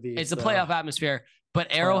different. It's a playoff atmosphere, but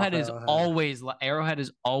Arrowhead is always loud. Arrowhead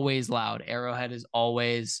is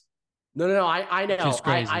always. No. I know.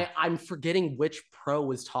 I'm forgetting which pro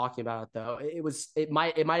was talking about it though. It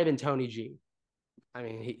might have been Tony G. I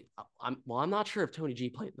mean, I'm not sure if Tony G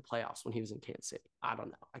played in the playoffs when he was in Kansas City. I don't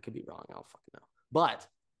know. I could be wrong. I don't fucking know. But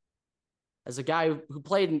as a guy who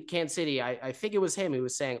played in Kansas City, I think it was him who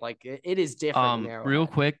was saying like it is different. Real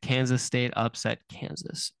quick, Kansas State upset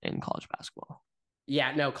Kansas in college basketball.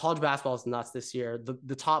 Yeah, no, college basketball is nuts this year.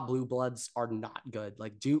 The top blue bloods are not good.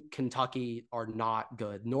 Like Duke, Kentucky are not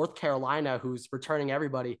good. North Carolina, who's returning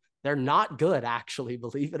everybody, they're not good, actually,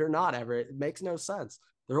 believe it or not, Everett. It makes no sense.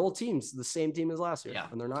 Their whole team's the same team as last year,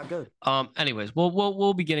 and they're not good. Anyways,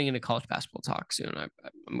 we'll be getting into college basketball talk soon. I'm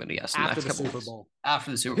going to guess after the Super Bowl.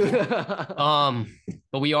 After the Super Bowl.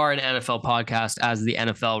 But we are an NFL podcast as the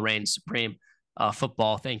NFL reigns supreme.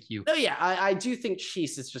 Football. Thank you. Oh yeah, I do think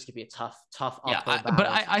Chiefs is just gonna be a tough uphill battle. But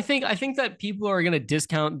I think that people are gonna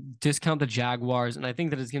discount the Jaguars, and I think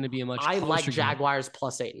that it's gonna be a much. I like Jaguars game.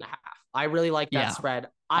 plus 8.5. I really like that spread.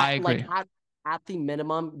 I agree. Like at the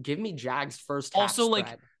minimum, give me Jags first half also spread.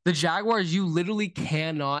 Like the Jaguars, you literally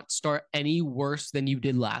cannot start any worse than you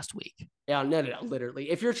did last week. Yeah, no, literally.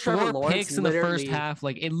 If you're Trevor Lawrence, picks in the first half,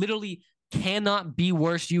 like it literally cannot be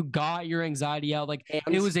worse. You got your anxiety out. Like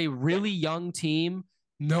it was a really young team.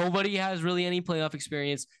 Nobody has really any playoff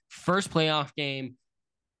experience. First playoff game,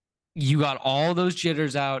 you got all those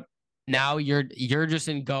jitters out. Now you're just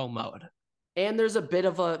in go mode. And there's a bit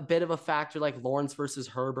of a factor like Lawrence versus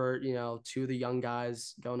Herbert, two of the young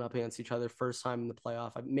guys going up against each other first time in the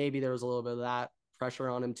playoff. Maybe there was a little bit of that pressure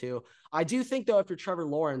on him too. I do think though, if you're Trevor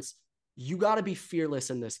Lawrence, you got to be fearless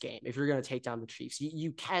in this game if you're going to take down the Chiefs.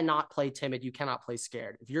 You cannot play timid. You cannot play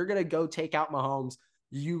scared. If you're going to go take out Mahomes,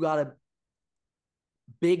 you got to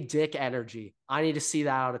big dick energy. I need to see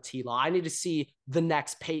that out of T-Law. I need to see the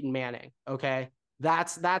next Peyton Manning, okay?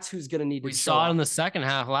 That's who's going to need to We saw it in the second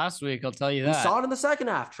half last week, I'll tell you that. We saw it in the second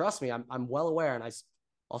half. Trust me, I'm well aware. And I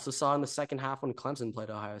also saw in the second half when Clemson played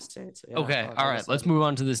Ohio State. So, yeah, okay, all right. Let's move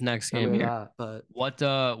on to this next game here. But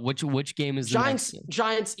which game is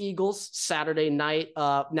Giants Eagles Saturday night.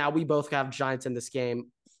 Now we both have Giants in this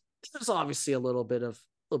game. There's obviously a little bit of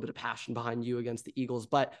passion behind you against the Eagles,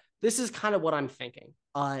 but this is kind of what I'm thinking.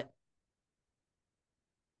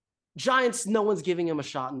 Giants, no one's giving him a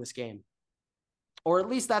shot in this game, or at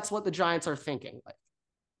least that's what the Giants are thinking.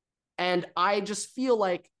 And I just feel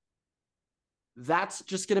like that's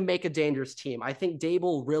just going to make a dangerous team. I think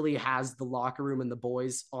Dable really has the locker room and the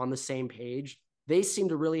boys on the same page. They seem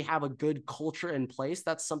to really have a good culture in place.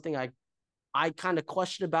 That's something I kind of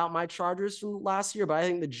question about my Chargers from last year, but I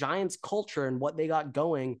think the Giants culture and what they got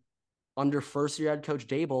going under first-year head coach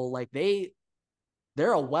Dable, like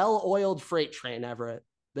they're a well-oiled freight train, Everett.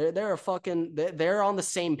 They're on the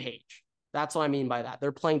same page. That's what I mean by that.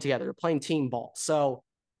 They're playing together. They're playing team ball. So,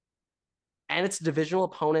 and it's a divisional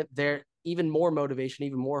opponent. They're even more motivation,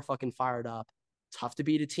 even more fucking fired up. Tough to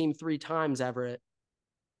beat a team 3 times, Everett.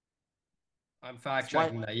 I'm fact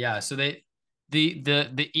checking that. Yeah. So the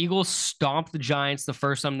Eagles stomped the Giants the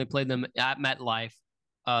first time they played them at MetLife,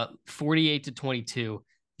 48-22.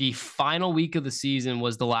 The final week of the season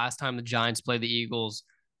was the last time the Giants played the Eagles.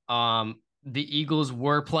 The Eagles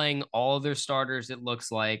were playing all of their starters, it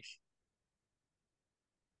looks like.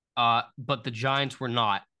 But the Giants were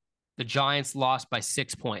not. The Giants lost by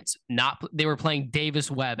 6 points. They were playing Davis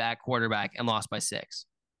Webb at quarterback and lost by 6.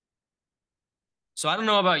 So I don't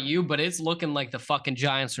know about you, but it's looking like the fucking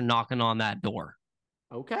Giants are knocking on that door.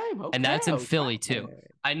 Okay. And that's in Philly too.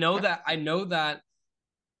 I know that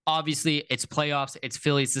obviously it's playoffs, it's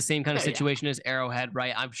Philly, it's the same kind of situation as Arrowhead,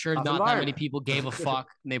 right? I'm sure not that many people gave a fuck.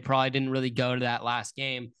 And they probably didn't really go to that last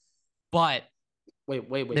game. But wait,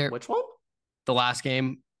 which one? The last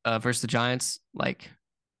game versus the Giants, like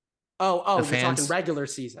Oh, The you're talking fans. regular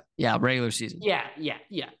season. Yeah, regular season.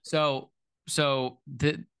 Yeah. So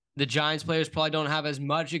the Giants players probably don't have as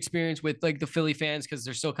much experience with like the Philly fans because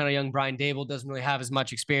they're still kind of young. Brian Dable doesn't really have as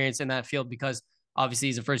much experience in that field because obviously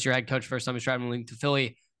he's a first year head coach, first time he's traveling to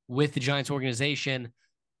Philly with the Giants organization.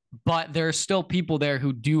 But there are still people there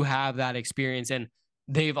who do have that experience, and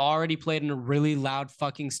they've already played in a really loud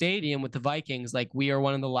fucking stadium with the Vikings. Like we are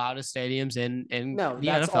one of the loudest stadiums in No, the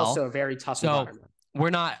that's NFL. also a very tough So environment.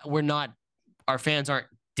 we're not our fans aren't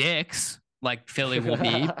dicks like Philly will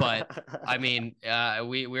be, but I mean,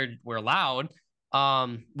 we're loud.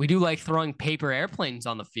 We do like throwing paper airplanes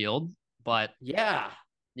on the field, but yeah,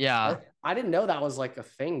 yeah, I didn't know that was like a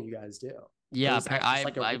thing you guys do. yeah. Is that just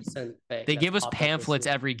like a I recent thing they that's give us popped up this pamphlets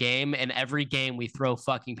year? every game, and every game we throw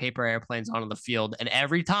fucking paper airplanes onto the field, and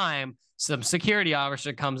every time some security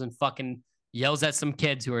officer comes and fucking yells at some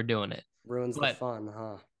kids who are doing it. Ruins the But fun,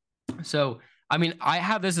 huh? so I mean, I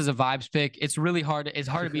have this as a vibes pick. It's really hard. It's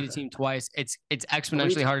hard to beat a team twice. It's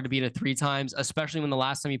exponentially harder to beat it 3 times, especially when the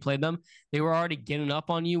last time you played them, they were already getting up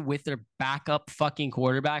on you with their backup fucking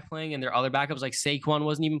quarterback playing, and their other backups like Saquon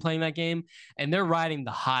wasn't even playing that game, and they're riding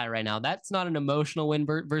the high right now. That's not an emotional win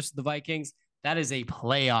versus the Vikings. That is a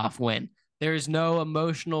playoff win. There is no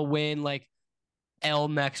emotional win like L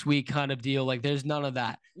next week kind of deal. Like there's none of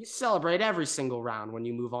that. You celebrate every single round when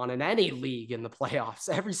you move on in any league in the playoffs.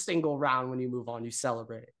 Every single round when you move on, you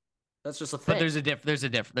celebrate. That's just a thing. But there's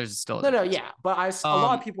still a no, difference. yeah. But a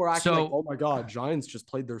lot of people are acting like, oh my God, Giants just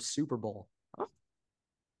played their Super Bowl. Huh?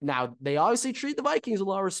 Now, they obviously treat the Vikings with a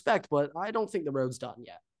lot of respect, but I don't think the road's done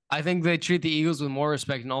yet. I think they treat the Eagles with more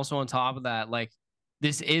respect. And also on top of that, like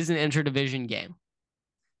this is an interdivision game.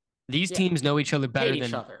 These teams know each other better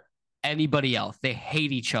than anybody else. They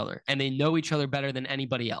hate each other and they know each other better than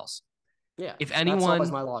anybody else. Yeah. If anyone, that's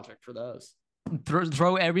always my logic for those.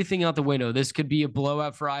 Throw everything out the window. This could be a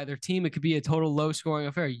blowout for either team. It could be a total low scoring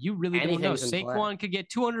affair. You really don't know. Saquon could get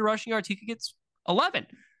 200 rushing yards. He could get 11.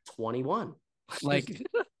 21. Like,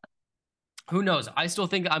 who knows? I still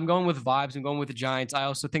think I'm going with vibes. I'm going with the Giants. I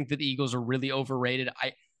also think that the Eagles are really overrated.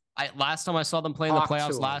 I last time I saw them play in the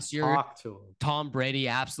playoffs last year, Tom Brady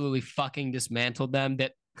absolutely fucking dismantled them.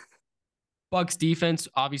 That Bucs defense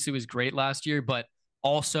obviously was great last year, but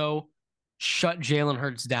also shut Jalen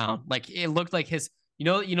Hurts down. Like it looked like his, you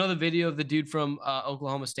know the video of the dude from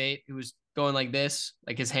Oklahoma State who was going like this,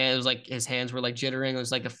 like his hands were like jittering. It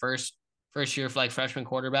was like the first year for like freshman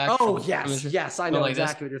quarterback. Oh yes, I know like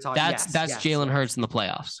exactly what you're talking. That's Jalen Hurts in the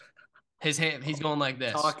playoffs. His hand, he's going like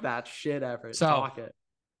this. Talk that shit, Everett. So, talk it.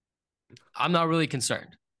 I'm not really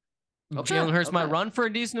concerned. Okay, Jalen Hurts might run for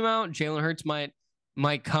a decent amount. Jalen Hurts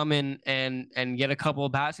might come in and get a couple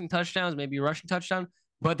of passing touchdowns, maybe a rushing touchdown.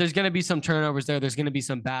 But there's going to be some turnovers there. There's going to be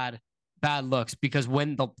some bad looks because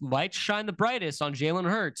when the lights shine the brightest on Jalen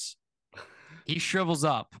Hurts, he shrivels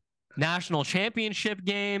up. National championship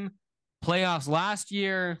game, playoffs last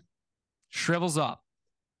year, shrivels up.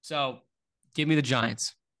 So give me the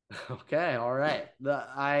Giants. Okay, all right.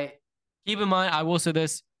 Keep in mind, I will say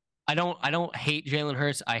this. I don't hate Jalen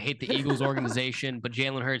Hurts. I hate the Eagles organization, but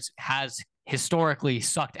Jalen Hurts has historically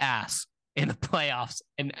sucked ass in the playoffs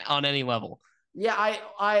and on any level. Yeah,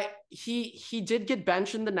 he did get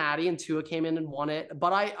benched in the Natty and Tua came in and won it.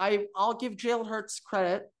 But I'll give Jalen Hurts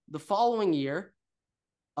credit. The following year,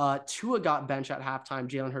 Tua got benched at halftime.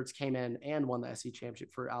 Jalen Hurts came in and won the SEC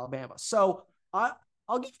championship for Alabama. So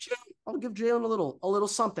I'll give Jalen a little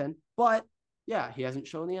something. But yeah, he hasn't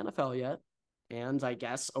shown the NFL yet. And I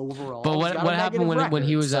guess overall, but what happened when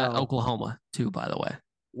he was at Oklahoma too? By the way,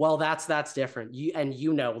 well, that's different.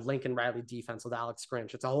 Lincoln Riley defense with Alex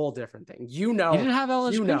Grinch. It's a whole different thing. He didn't have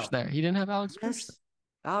Alex Grinch there. He didn't have Alex Grinch. There.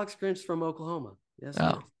 Alex Grinch from Oklahoma. Yes.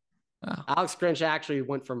 Oh. Alex Grinch actually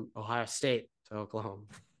went from Ohio State to Oklahoma.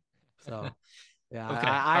 So yeah, okay.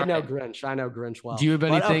 I know Grinch. I know Grinch well. Do you have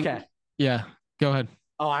anything? Okay. Yeah, go ahead.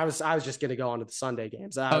 Oh, I was just gonna go on to the Sunday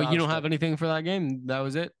games. You don't have anything for that game? That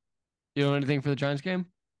was it? You don't have anything for the Giants game?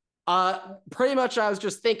 Pretty much I was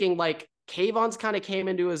just thinking like Kayvon's kind of came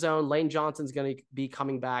into his own. Lane Johnson's going to be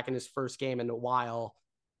coming back in his first game in a while.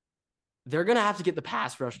 They're going to have to get the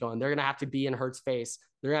pass rush going. They're going to have to be in Hurts' face.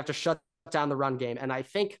 They're going to have to shut down the run game. And I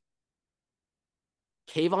think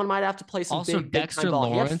Kayvon might have to play some also, big Dexter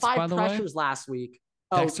Lawrence, he had 5 pressures last week.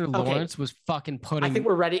 Dexter Lawrence was fucking putting. I think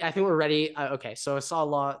we're ready. Okay, so I saw a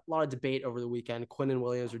lot of debate over the weekend. Quinnen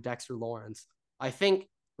Williams or Dexter Lawrence. I think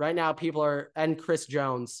right now and Chris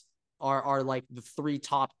Jones are like the 3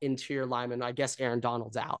 top interior linemen. I guess Aaron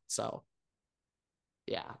Donald's out. So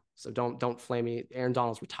yeah. So don't flame me. Aaron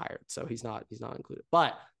Donald's retired, so he's not included.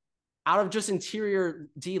 But out of just interior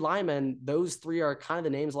D linemen, those 3 are kind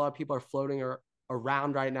of the names a lot of people are floating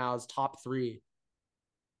around right now as top 3.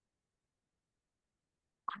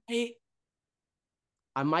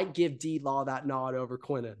 I might give D-Law that nod over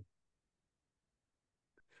Quinnen.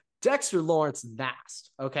 Dexter Lawrence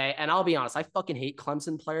Nast, okay? And I'll be honest, I fucking hate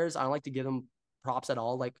Clemson players. I don't like to give them props at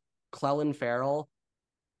all. Like Clelin Ferrell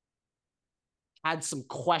had some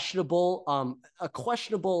questionable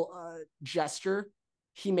gesture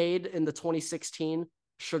he made in the 2016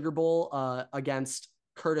 Sugar Bowl against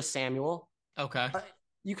Curtis Samuel. Okay.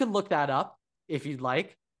 You can look that up if you'd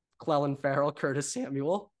like. Clelin Ferrell, Curtis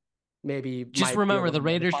Samuel. Maybe just remember the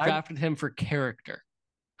Raiders drafted him for character.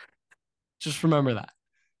 Just remember that.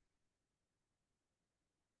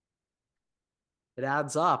 It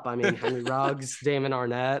adds up. I mean, Henry Ruggs, Damon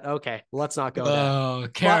Arnett. Okay, let's not go there. Oh,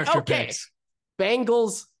 character picks.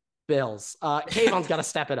 Bengals, Bills. Kayvon's got to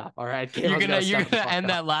step it up. All right, you're gonna end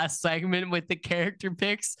that last segment with the character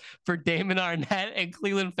picks for Damon Arnett and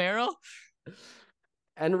Clelin Ferrell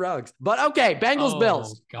and Ruggs. But okay, Bengals,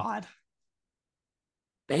 Bills. Oh God.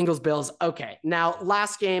 Bengals, Bills. Okay, now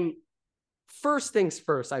last game. First things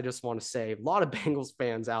first, I just want to say a lot of Bengals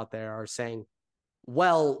fans out there are saying,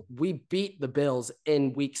 well, we beat the Bills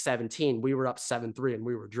in week 17. We were up 7-3 and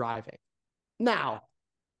we were driving. Now,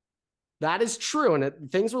 that is true,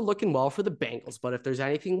 and things were looking well for the Bengals. But if there's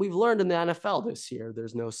anything we've learned in the NFL this year,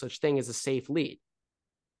 there's no such thing as a safe lead.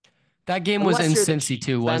 That game was in Cincy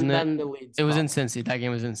too, wasn't it? It was in Cincy. That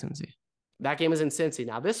game was in Cincy. That game was in Cincy.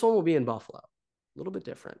 Now, this one will be in Buffalo. A little bit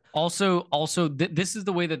different. Also, this is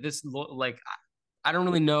the way that this, like, I don't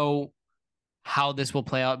really know how this will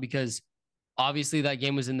play out because obviously that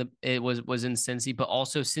game was in Cincy, but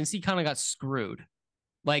also Cincy kind of got screwed.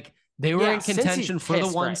 Like they were in contention for the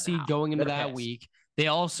 1 seed going into that week. They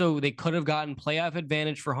could have gotten playoff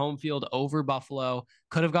advantage for home field over Buffalo,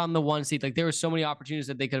 could have gotten the 1 seed. Like there were so many opportunities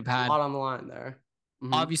that they could have had. A lot on the line there.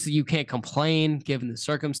 Mm-hmm. Obviously you can't complain given the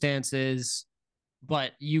circumstances,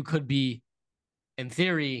 but you could be, in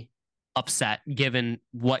theory, upset given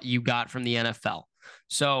what you got from the NFL.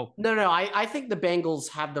 So no, I think the Bengals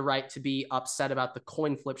have the right to be upset about the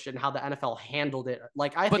coin flip shit and how the NFL handled it.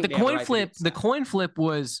 Like but the coin flip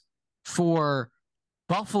was for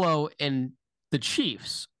Buffalo and the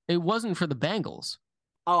Chiefs. It wasn't for the Bengals.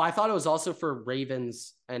 Oh, I thought it was also for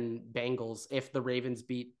Ravens and Bengals if the Ravens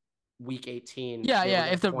beat week 18.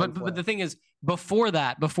 Yeah. But the thing is, before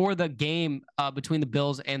the game between the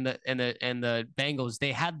Bills and the Bengals,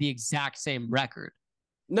 they had the exact same record.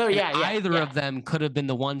 No, either of them could have been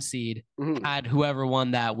the 1 seed had whoever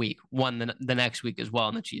won that week won the next week as well,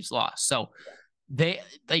 and the Chiefs lost. So the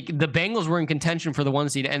Bengals were in contention for the 1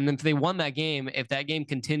 seed, and then if they won that game, if that game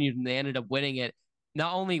continued and they ended up winning it,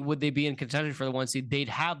 not only would they be in contention for the 1 seed, they'd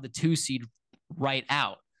have the 2 seed right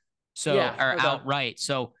out. Outright.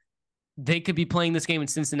 So they could be playing this game in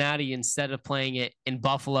Cincinnati instead of playing it in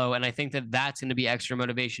Buffalo, and I think that that's going to be extra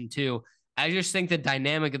motivation too. I just think the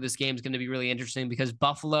dynamic of this game is going to be really interesting because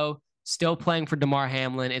Buffalo still playing for Damar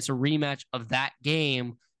Hamlin. It's a rematch of that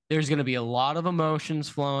game. There's going to be a lot of emotions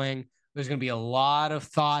flowing. There's going to be a lot of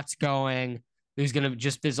thoughts going. There's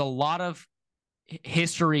a lot of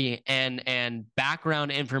history and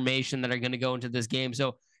background information that are going to go into this game.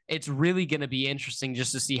 So it's really going to be interesting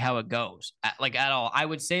just to see how it goes. At all. I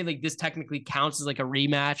would say like this technically counts as like a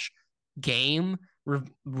rematch game.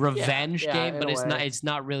 Revenge game, but it's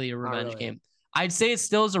not really a revenge game. I'd say it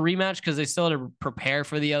still is a rematch because they still had to prepare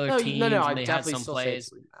for the other teams. And they had some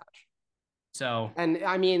plays. So, and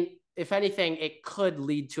I mean, if anything, it could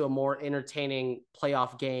lead to a more entertaining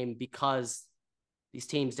playoff game because these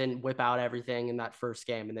teams didn't whip out everything in that first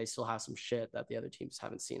game, and they still have some shit that the other teams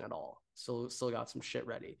haven't seen at all. Still got some shit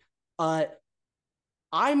ready. I'm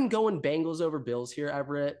going Bengals over Bills here,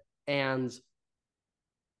 Everett, and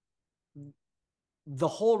the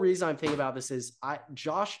whole reason I'm thinking about this is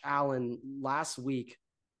Josh Allen last week.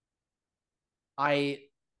 I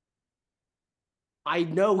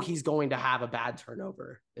know he's going to have a bad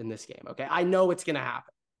turnover in this game. Okay. I know it's going to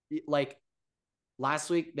happen. Like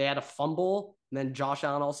last week they had a fumble and then Josh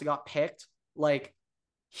Allen also got picked. Like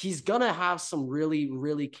he's going to have some really,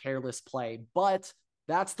 really careless play, but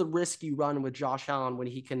that's the risk you run with Josh Allen when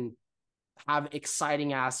he can have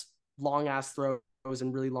exciting long ass throws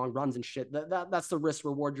and really long runs and shit. That's the risk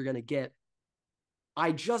reward you're going to get.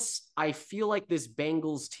 I feel like this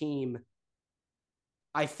Bengals team,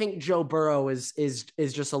 I think Joe Burrow is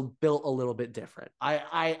just built a little bit different.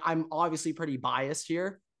 I'm obviously pretty biased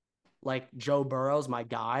here. Like Joe Burrow's my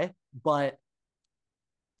guy, but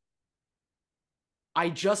I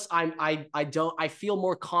feel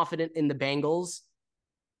more confident in the Bengals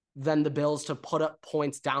than the Bills to put up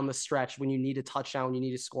points down the stretch when you need a touchdown, when you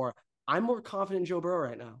need to score. I'm more confident in Joe Burrow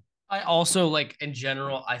right now. I also like in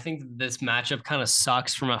general, I think this matchup kind of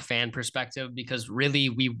sucks from a fan perspective because really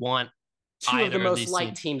we want Two of the either of most these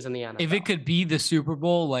liked teams. teams in the If it NFL. could be the Super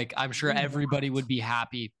Bowl, like I'm sure We everybody want would be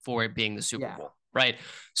happy for it being the it. Super Yeah. Bowl, right?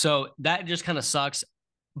 So that just kind of sucks.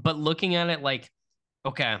 But looking at it like,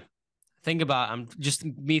 okay, think about I'm just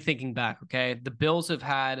me thinking back, okay? The Bills have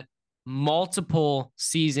had multiple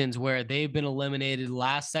seasons where they've been eliminated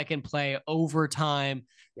last second play overtime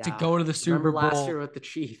to Yeah. go to the Remember Super last Bowl, year with the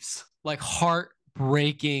Chiefs? like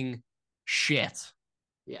heartbreaking shit.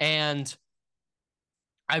 Yeah. And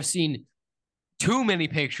I've seen too many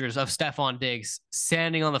pictures of Stephon Diggs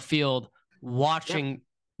standing on the field Yep. watching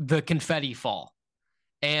the confetti fall.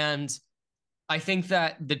 And I think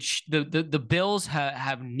that the Bills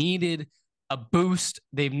have needed a boost.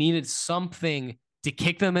 They've needed something to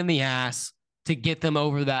kick them in the ass to get them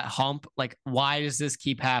over that hump. Like, why does this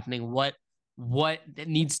keep happening? What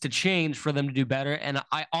needs to change for them to do better? And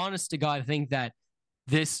I, honest to God, think that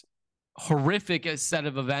this horrific set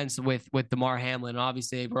of events with Damar Hamlin.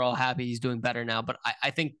 Obviously, we're all happy he's doing better now, but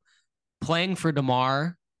I think playing for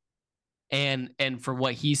Damar and for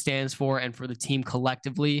what he stands for and for the team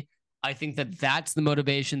collectively, I think that that's the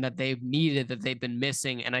motivation that they've needed, that they've been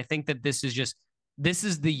missing. And I think that this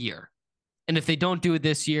is the year. And if they don't do it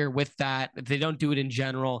this year with that, if they don't do it in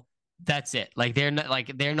general, that's it. They're not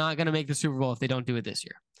going to make the Super Bowl if they don't do it this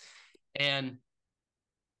year. And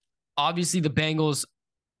obviously the Bengals,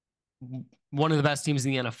 one of the best teams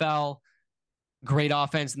in the NFL, great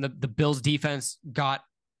offense, and the Bills defense got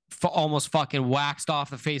almost fucking waxed off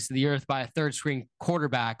the face of the earth by a third string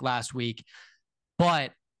quarterback last week.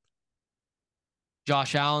 But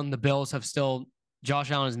Josh Allen, the Bills have still,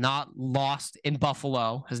 Josh Allen has not lost in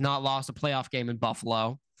Buffalo, has not lost a playoff game in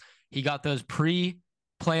Buffalo. He got those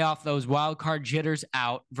pre-playoff, those wild card jitters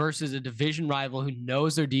out versus a division rival who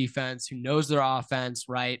knows their defense, who knows their offense,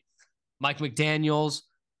 right? Mike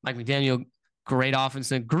McDaniel, great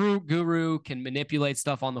offensive guru, can manipulate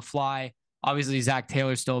stuff on the fly. Obviously, Zach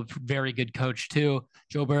Taylor's still a very good coach too.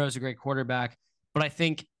 Joe Burrow's a great quarterback. But I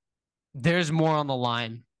think there's more on the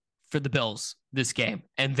line for the Bills this game,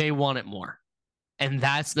 and they want it more. And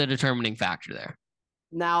that's the determining factor there.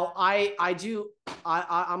 Now, I'm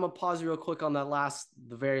gonna pause real quick on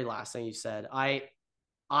the very last thing you said. I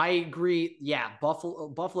agree. Yeah,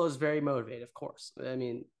 Buffalo is very motivated, of course. I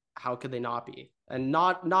mean, how could they not be? And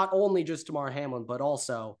not only just Damar Hamlin, but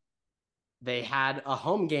also they had a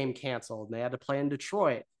home game canceled and they had to play in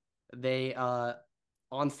Detroit. They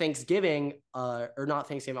on Thanksgiving, or not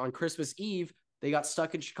Thanksgiving, on Christmas Eve, they got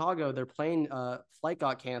stuck in Chicago. Their plane flight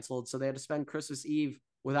got canceled, so they had to spend Christmas Eve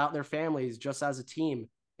without their families just as a team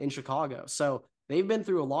in Chicago. So they've been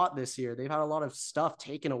through a lot this year. They've had a lot of stuff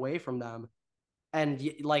taken away from them. And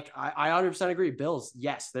like, I 100% agree. Bills,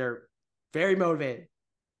 yes, they're very motivated.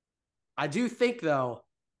 I do think, though,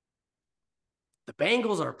 the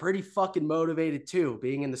Bengals are pretty fucking motivated too.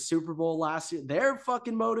 Being in the Super Bowl last year, they're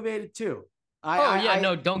fucking motivated too.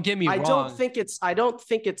 No, don't get me wrong. I don't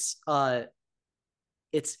think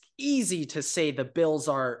it's easy to say the Bills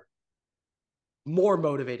are more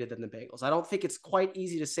motivated than the Bengals. I don't think it's quite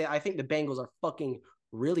easy to say. I think the Bengals are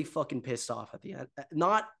really fucking pissed off at the end.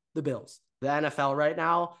 Not the Bills, the NFL right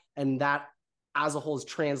now, and that as a whole is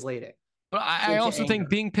translating. But I also think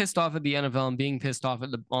being pissed off at the NFL and being pissed off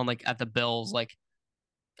at the Bills, like,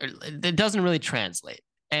 it doesn't really translate.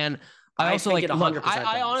 And I also like, look,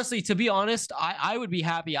 I honestly, to be honest, I would be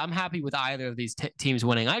happy. I'm happy with either of these teams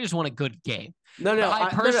winning. I just want a good game. I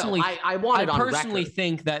personally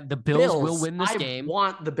think that the Bills will win this game. I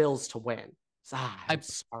want the Bills to win. I'm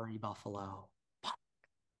sorry, Buffalo.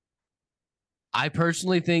 I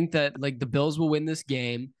personally think that like the Bills will win this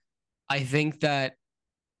game. I think that.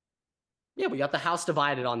 Yeah, we got the house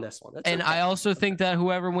divided on this one. And okay. I also think that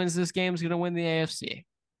whoever wins this game is going to win the AFC.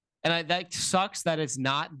 And that sucks that it's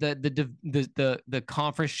not the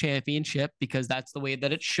conference championship because that's the way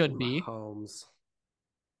that it should be. Holmes.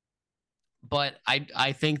 But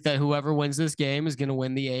I think that whoever wins this game is going to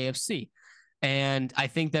win the AFC. And I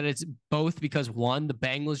think that it's both because, one, the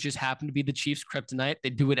Bengals just happen to be the Chiefs' kryptonite.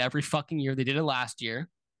 They do it every fucking year. They did it last year.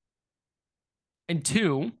 And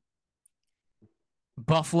two,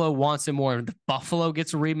 Buffalo wants it more. Buffalo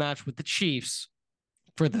gets a rematch with the Chiefs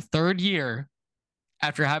for the third year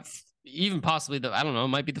after even possibly it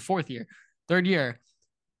might be the third year,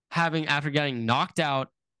 after getting knocked out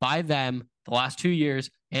by them the last 2 years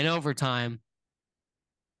in overtime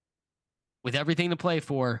with everything to play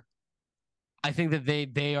for. I think that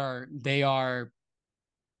they are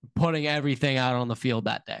putting everything out on the field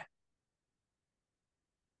that day.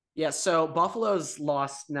 Yeah, so Buffalo's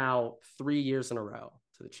lost now 3 years in a row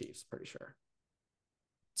to the Chiefs, pretty sure.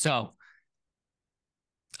 So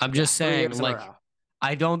I'm just saying, like,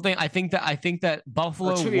 I think that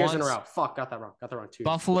Buffalo 2 years in a row. Fuck, got that wrong.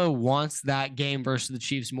 Buffalo wants that game versus the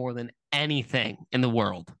Chiefs more than anything in the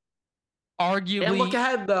world. Arguably, can't look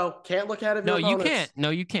ahead though. Can't look ahead of your opponents. You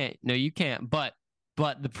can't. No, you can't. But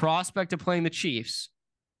the prospect of playing the Chiefs,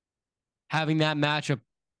 having that matchup.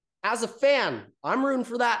 As a fan, I'm rooting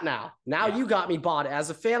for that now. You got me bought.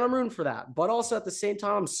 As a fan, I'm rooting for that. But also at the same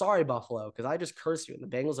time, I'm sorry, Buffalo, because I just cursed you, and the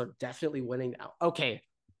Bengals are definitely winning now. Okay.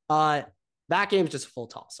 That game's just a full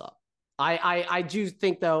toss-up. I do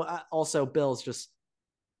think, though, also Bills just,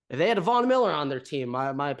 if they had a Von Miller on their team,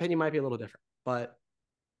 my opinion might be a little different. But,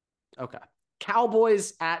 okay.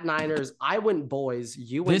 Cowboys at Niners. I went boys.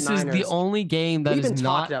 You went Niners. This is the only game that We've been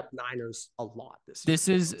not talking up Niners a lot this year. This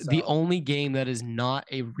is so. the only game that is not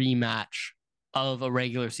a rematch of a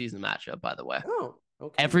regular season matchup, by the way. Oh,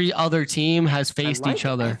 okay. Every other team has faced each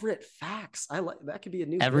other. Everett facts. I like that. Could be a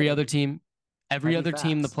new. Every other team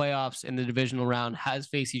in the playoffs in the divisional round has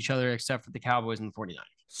faced each other except for the Cowboys and the 49ers.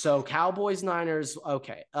 So Cowboys, Niners.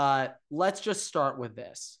 Okay. Let's just start with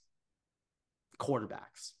this.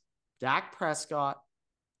 Quarterbacks. Dak Prescott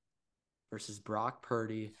versus Brock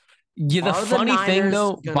Purdy. Yeah, the funny thing,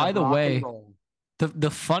 though, by the way, the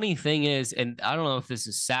funny thing is, and I don't know if this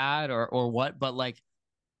is sad or what, but like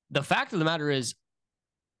the fact of the matter is,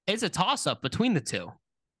 it's a toss-up between the two.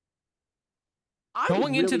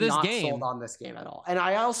 I'm into this not game, sold on this game at all, and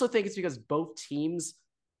I also think it's because both teams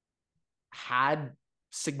had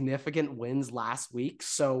significant wins last week,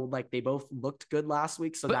 so like they both looked good last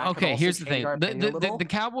week. So that okay, here's the thing: the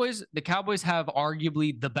Cowboys have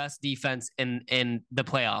arguably the best defense in the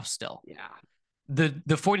playoffs still. Yeah. The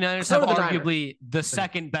 49ers have arguably the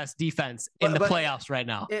second best defense in the playoffs right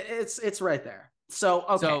now. It's right there. So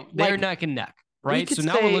okay, so they're neck and neck, right? So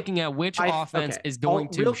now we're looking at which offense is going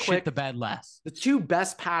to shit the bed less. The two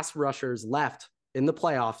best pass rushers left in the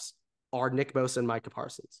playoffs are Nick Bosa and Micah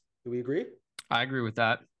Parsons. Do we agree? I agree with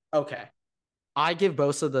that. Okay. I give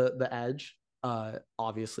Bosa the edge,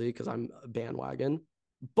 obviously, because I'm a bandwagon.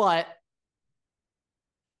 But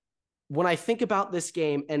when I think about this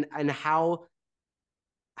game and how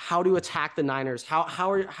to attack the Niners, how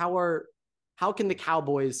can the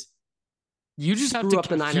Cowboys you just have to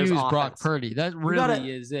confuse Brock Purdy? That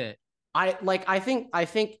really is it. I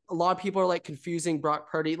think a lot of people are like confusing Brock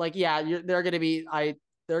Purdy. Like, yeah, they're gonna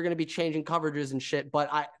be changing coverages and shit,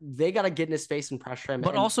 but they got to get in his face and pressure him.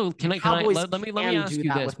 But also, let me ask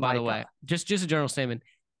you this, by the way, just a general statement.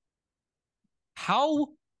 How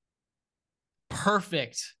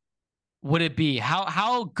perfect would it be?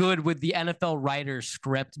 How good would the NFL writer's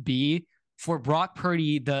script be for Brock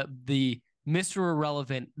Purdy, the Mr.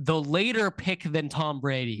 Irrelevant, the later pick than Tom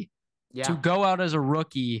Brady, to go out as a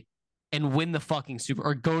rookie and win the fucking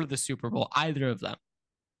go to the Super Bowl, either of them?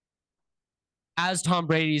 As Tom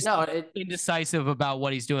Brady's indecisive about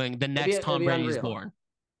what he's doing, the next Tom Brady's born.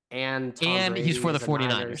 And he's for the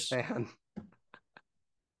 49ers. Fan.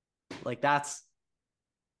 Like that's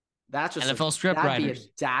just NFL script writers. That'd be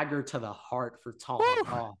a dagger to the heart for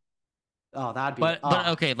Tom. Oh, that'd be. But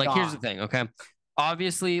okay, like God. Here's the thing. Okay,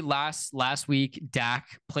 obviously last week Dak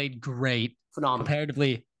played great,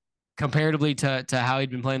 phenomenal comparatively to how he'd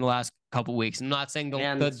been playing the last couple weeks. I'm not saying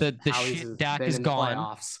the shit Dak is gone.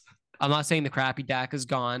 Playoffs. I'm not saying the crappy Dak is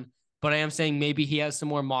gone, but I am saying maybe he has some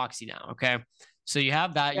more moxie now. Okay. So you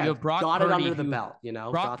have that. You have Brock Purdy. Got it under the belt, you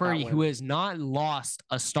know. Brock Purdy, who has not lost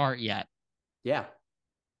a start yet. Yeah.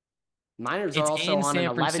 Niners are also on an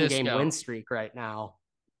 11-game win streak right now.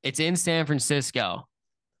 It's in San Francisco.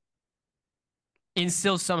 And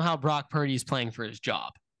still somehow Brock Purdy is playing for his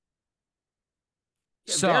job.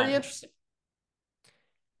 Yeah, so, very interesting.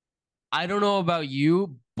 I don't know about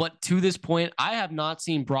you, but to this point, I have not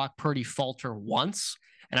seen Brock Purdy falter once.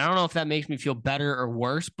 And I don't know if that makes me feel better or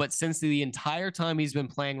worse, but since the entire time he's been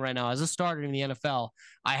playing right now as a starter in the NFL,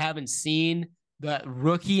 I haven't seen that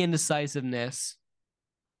rookie indecisiveness.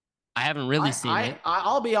 I haven't really seen it.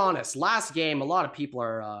 I'll be honest. Last game, a lot of people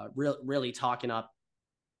are really talking up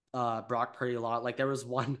Brock Purdy a lot. Like there was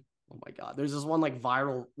one, oh my God, there's this one like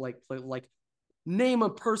viral, like name a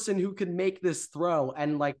person who could make this throw.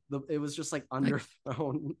 And like it was just like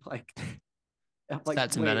underthrown. like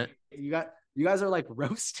that's a minute. You guys are like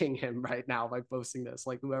roasting him right now by posting this,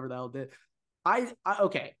 like whoever the hell did.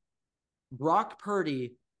 Okay. Brock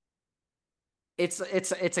Purdy. It's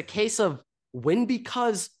a case of win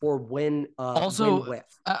because or win also win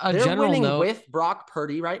with. They're winning with Brock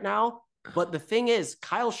Purdy right now. But the thing is,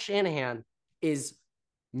 Kyle Shanahan is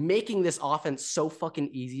making this offense so fucking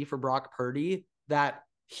easy for Brock Purdy that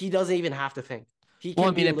he doesn't even have to think. He Well, I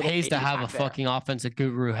can mean, be a it little pays to baby have a back there. fucking offensive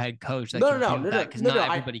guru head coach that No, no, can no, do no, that no, because no, no.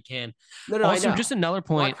 not everybody can. I Also, know. just another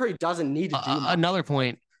Brock point. Purdy doesn't need to do much. Another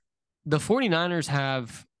point. The 49ers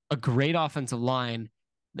have a great offensive line,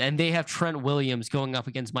 and they have Trent Williams going up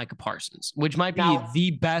against Micah Parsons, which might be Now,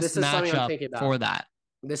 the best this is something I'm matchup thinking about. for that.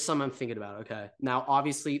 This is something I'm thinking about. Okay. Now,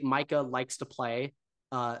 obviously, Micah likes to play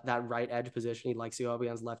that right edge position. He likes to go up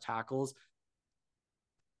against left tackles.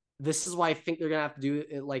 This is why I think they're gonna have to do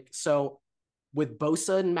it like so with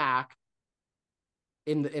Bosa and Mac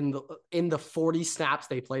in the 40 snaps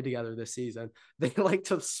they played together this season. They like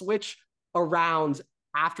to switch around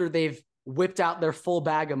after they've whipped out their full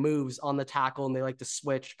bag of moves on the tackle, and they like to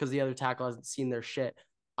switch because the other tackle hasn't seen their shit.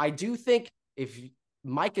 I do think if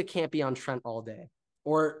Micah can't be on Trent all day,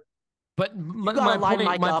 or but you gotta line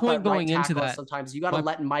Micah up at right tackle. Sometimes you gotta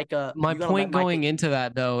let Micah. My point going into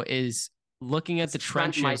that though is looking at the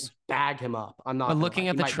Trent trenches. might bag him up. I'm not. But looking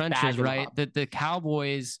at the trenches, right? The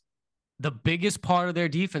Cowboys, the biggest part of their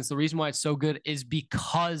defense, the reason why it's so good is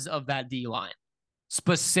because of that D line.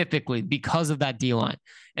 Specifically because of that D line.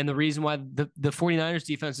 And the reason why the 49ers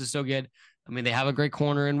defense is so good, I mean, they have a great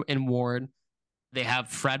corner in Ward. They have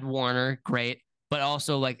Fred Warner, great. But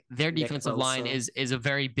also, like, their defensive line is a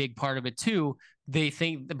very big part of it too. They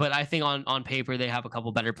think, but I think on paper they have a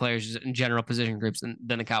couple better players in general position groups than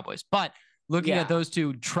the Cowboys. But looking at those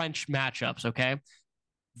two trench matchups, okay,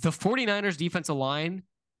 the 49ers defensive line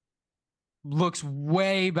looks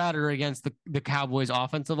way better against the Cowboys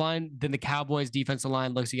offensive line than the Cowboys defensive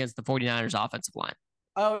line looks against the 49ers offensive line.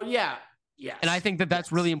 Oh, yeah. Yes. And I think that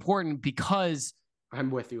that's really important because I'm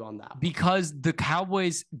with you on that. Because the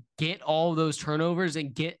Cowboys get all of those turnovers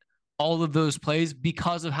and get all of those plays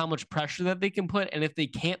because of how much pressure that they can put. And if they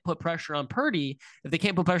can't put pressure on Purdy, if they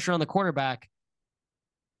can't put pressure on the quarterback,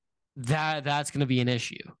 that's going to be an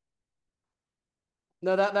issue.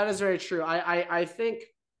 No, that is very true. I think.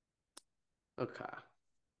 Okay.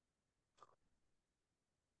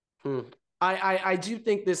 I do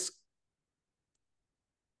think this.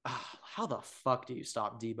 How the fuck do you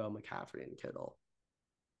stop Debo, McCaffrey, and Kittle?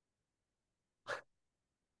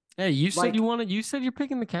 Hey, you said you said you're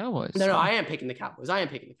picking the Cowboys. No, I am picking the Cowboys.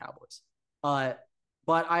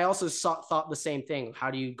 But I also thought the same thing.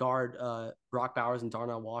 How do you guard Brock Bowers and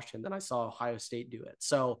Darnell Washington? Then I saw Ohio State do it.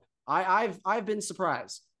 So I've been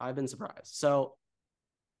surprised. So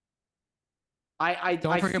I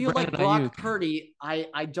feel like Brock Purdy.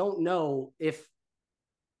 I don't know if.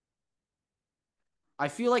 I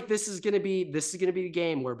feel like this is gonna be the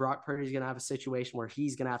game where Brock Purdy is gonna have a situation where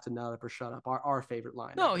he's gonna have to nut up or shut up our favorite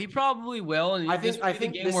line. No, he probably will, and I think the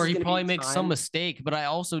game where he probably makes some mistake. But I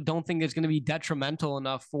also don't think it's going to be detrimental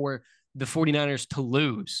enough for the 49ers to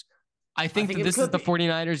lose. I think that this is the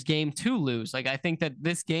 49ers game to lose. Like I think that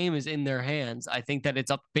this game is in their hands. I think that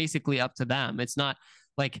it's basically up to them. It's not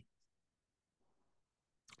like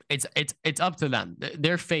it's up to them.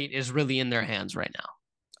 Their fate is really in their hands right now.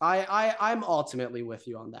 I'm ultimately with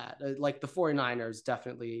you on that. Like the 49ers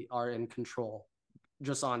definitely are in control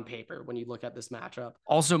just on paper when you look at this matchup.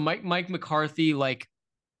 Also, Mike McCarthy like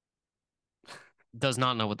does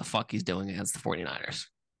not know what the fuck he's doing against the 49ers.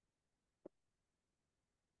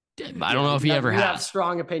 I don't know if he ever has. You have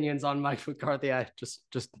strong opinions on Mike McCarthy. I just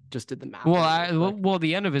did the math. Well,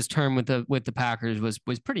 the end of his term with the Packers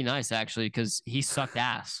was pretty nice actually because he sucked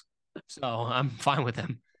ass. So I'm fine with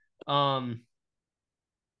him.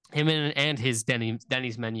 Him and his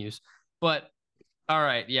Denny's menus. But all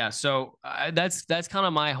right, yeah. So that's kind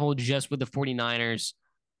of my whole gist with the 49ers.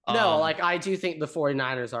 No, like I do think the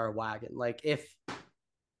 49ers are a wagon. Like if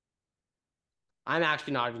I'm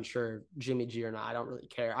actually not even sure Jimmy G or not, I don't really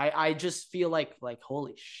care. I just feel like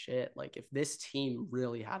holy shit, like if this team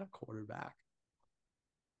really had a quarterback.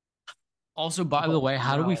 Also, by the way,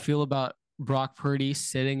 how do we feel about Brock Purdy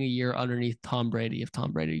sitting a year underneath Tom Brady if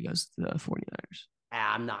Tom Brady goes to the 49ers?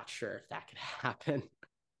 I'm not sure if that could happen.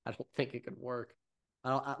 I don't think it could work.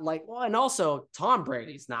 And also Tom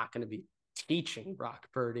Brady's not going to be teaching Brock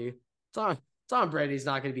Purdy. Tom Brady's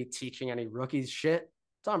not going to be teaching any rookies shit.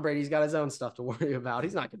 Tom Brady's got his own stuff to worry about.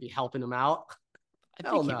 He's not going to be helping him out. I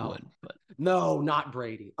think he would, but no, not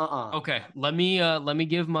Brady. Okay, let me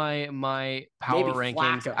give my power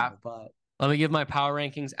rankings. Let me give my power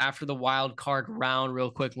rankings after the wild card round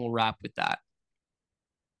real quick, and we'll wrap with that.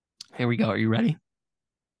 Here we go. Are you ready?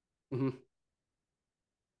 Mm-hmm.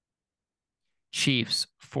 Chiefs,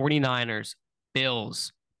 49ers,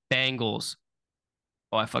 Bills, Bengals.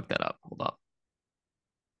 Oh, I fucked that up. Hold up.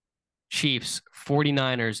 Chiefs,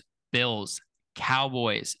 49ers, Bills,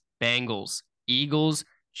 Cowboys, Bengals, Eagles,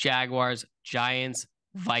 Jaguars, Giants,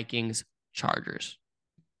 Vikings, Chargers.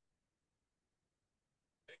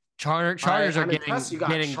 Chargers are I'm impressed you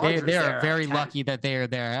got getting Chargers they are there at very 10. lucky that they are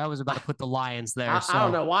there. I was about to put the Lions there. I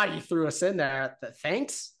don't know why you threw us in there.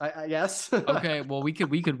 Thanks, I guess. Okay, well we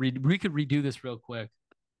could redo this real quick.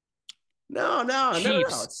 No.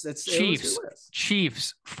 Chiefs, It was your list.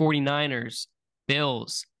 Chiefs, 49ers,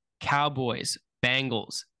 Bills, Cowboys,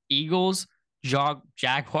 Bengals, Eagles,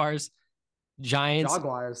 Jaguars, Giants,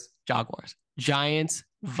 Jaguars. Giants,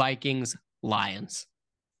 Vikings, Lions.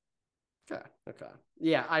 Okay.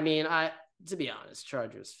 Yeah, I mean, to be honest,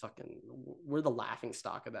 Chargers we're the laughing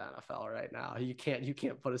stock of the NFL right now. You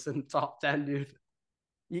can't put us in the top 10, dude.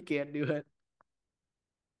 You can't do it.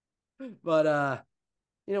 But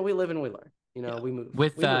we live and we learn. We move.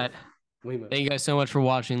 With that, we move. Thank you guys so much for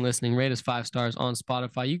watching, listening. Rate us 5 stars on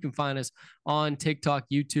Spotify. You can find us on TikTok,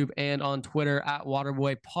 YouTube, and on Twitter at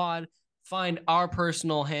WaterboyPod. Find our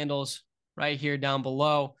personal handles right here down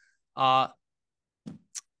below.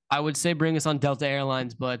 I would say bring us on Delta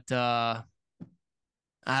Airlines, but it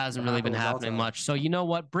hasn't really been happening much. So you know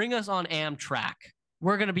what? Bring us on Amtrak.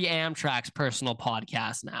 We're going to be Amtrak's personal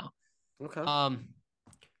podcast now. Okay.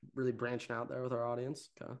 Really branching out there with our audience.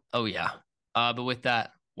 Okay. Oh, yeah. But with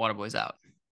that, Waterboy's out.